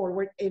move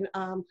forward in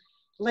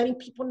letting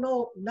people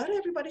know not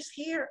everybody's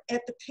here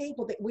at the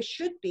table that we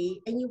should be,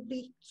 and you'll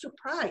be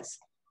surprised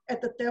at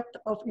the depth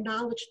of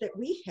knowledge that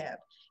we have,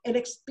 and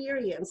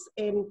experience,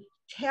 and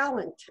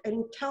talent, and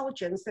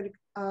intelligence, and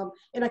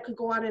I could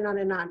go on and on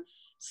and on.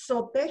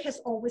 So that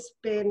has always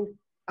been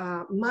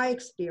my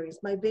experience,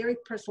 my very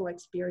personal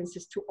experience,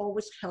 is to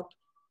always help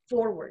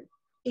forward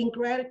in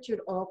gratitude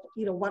of,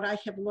 you know, what I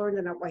have learned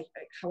and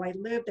how I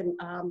lived, and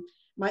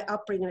my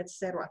upbringing,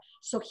 etc.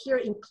 So here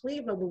in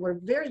Cleveland, we were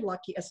very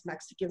lucky as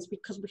Mexicans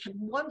because we had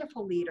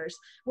wonderful leaders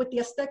with the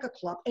Azteca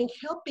Club and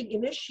helping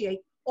initiate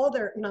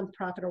other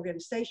nonprofit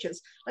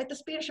organizations like the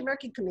Spanish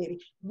American Community.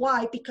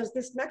 Why? Because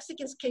these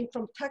Mexicans came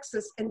from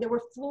Texas and they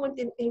were fluent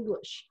in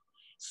English.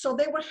 So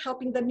they were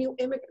helping the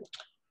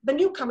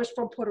newcomers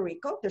from Puerto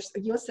Rico, there's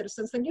US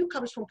citizens, the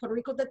newcomers from Puerto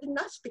Rico that did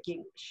not speak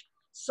English.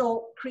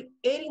 So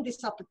creating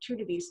these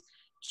opportunities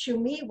to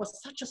me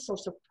was such a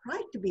source of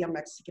pride to be a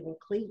Mexican in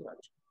Cleveland,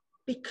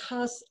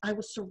 because I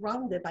was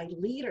surrounded by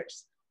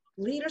leaders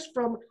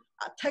from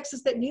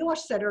Texas that knew our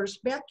senators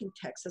back in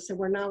Texas and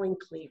were now in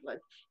Cleveland.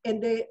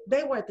 And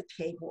they were at the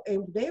table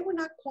and they were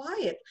not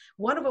quiet.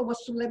 One of them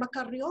was Zulema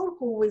Carrion,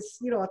 who was,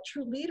 you know, a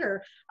true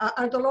leader.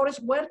 Our Dolores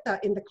Huerta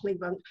in the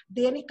Cleveland.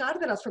 Danny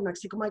Cárdenas from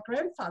Mexico, my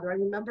grandfather. I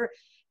remember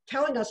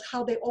telling us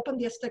how they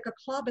opened the Azteca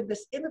Club and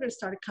this immigrants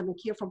started coming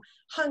here from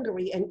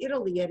Hungary and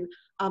Italy and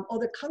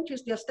other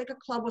countries. The Azteca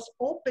Club was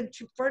open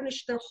to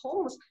furnish their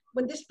homes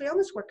when these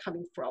families were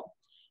coming from.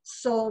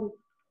 So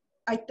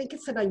I think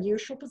it's an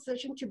unusual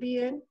position to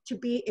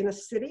be in a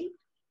city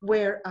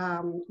where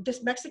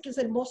these Mexicans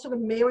and most of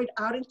them married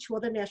out into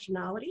other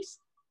nationalities.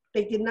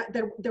 They did not,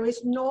 there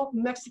is no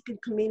Mexican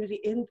community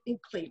in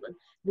Cleveland.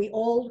 We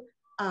all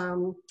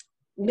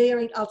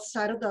married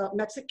outside of the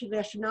Mexican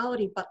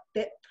nationality, but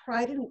that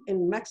pride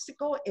in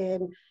Mexico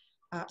and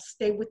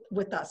stay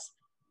with us.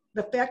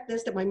 The fact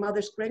is that my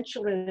mother's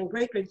grandchildren and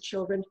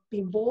great-grandchildren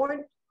being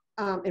born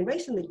and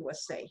raised in the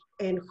USA,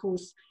 and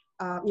whose,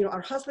 you know,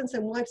 our husbands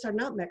and wives are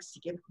not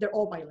Mexican. They're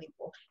all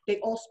bilingual. They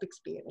all speak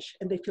Spanish,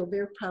 and they feel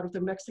very proud of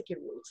their Mexican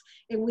roots.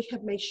 And we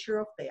have made sure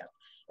of that.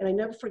 And I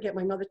never forget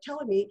my mother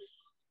telling me,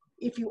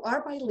 if you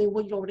are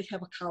bilingual, you already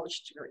have a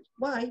college degree.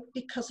 Why?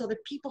 Because other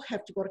people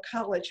have to go to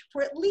college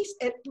for at least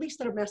at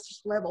a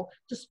master's level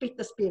to speak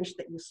the Spanish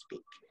that you speak.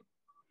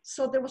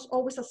 So there was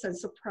always a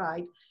sense of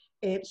pride.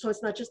 And so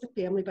it's not just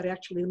the family, but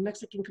actually the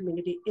Mexican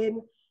community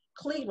in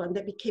Cleveland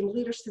that became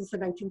leaders since the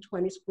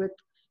 1920s with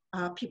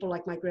people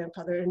like my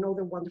grandfather and all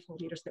the wonderful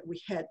leaders that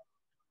we had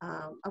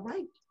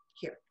arrived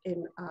here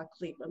in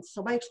Cleveland.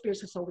 So my experience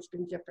has always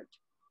been different.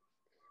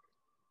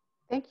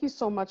 Thank you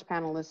so much,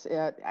 panelists.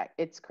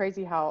 It's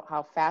crazy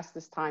how fast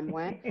this time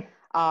went.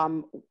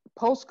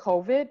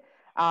 Post-COVID,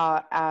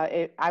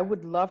 I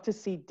would love to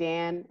see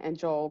Dan and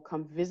Joel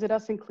come visit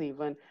us in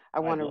Cleveland. I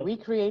want to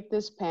recreate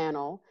this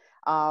panel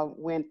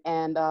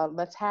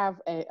let's have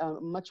a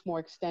much more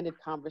extended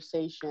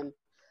conversation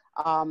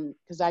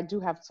because I do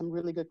have some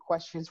really good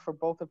questions for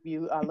both of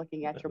you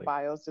looking at your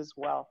bios as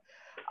well.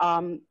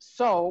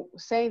 So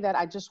saying that,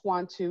 I just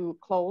want to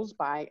close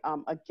by,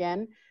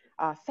 again,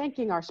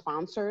 thanking our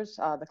sponsors,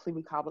 the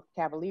Cleveland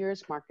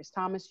Cavaliers, Marcus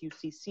Thomas,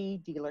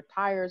 UCC, Dealer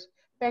Tires,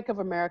 Bank of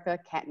America,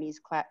 Katniss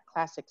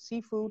Classic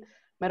Seafood,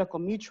 Medical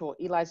Mutual,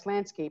 Eli's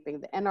Landscaping,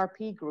 the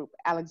NRP Group,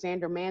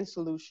 Alexander Mann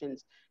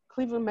Solutions,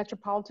 Cleveland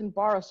Metropolitan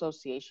Bar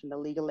Association, the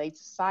Legal Aid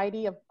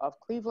Society of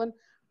Cleveland,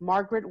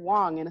 Margaret,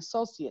 Wong and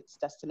Associates,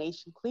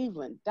 Destination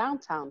Cleveland,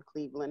 Downtown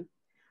Cleveland.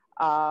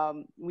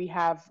 We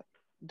have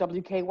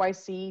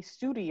WKYC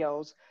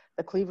Studios,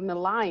 the Cleveland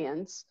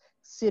Alliance,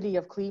 City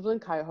of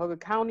Cleveland, Cuyahoga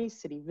County,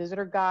 City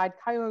Visitor Guide,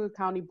 Cuyahoga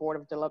County Board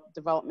of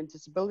Development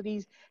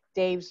Disabilities,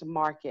 Dave's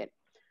Market.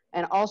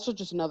 And also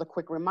just another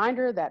quick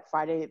reminder that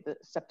Friday,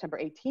 September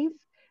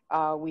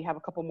 18th, we have a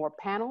couple more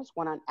panels,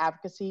 one on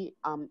advocacy,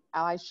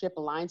 allyship,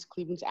 Alliance,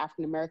 Cleveland's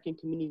African-American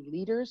community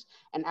leaders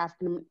and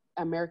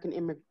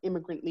African-American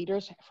immigrant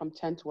leaders from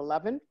 10 to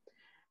 11.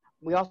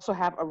 We also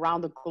have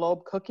Around the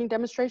Globe cooking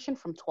demonstration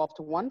from 12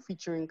 to 1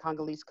 featuring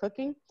Congolese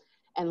cooking.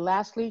 And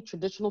lastly,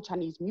 traditional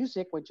Chinese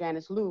music with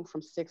Janice Liu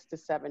from 6 to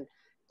 7.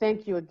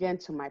 Thank you again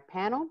to my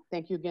panel.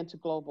 Thank you again to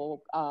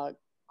Global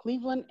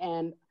Cleveland,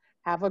 and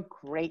have a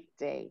great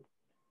day.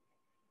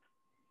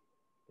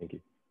 Thank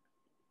you.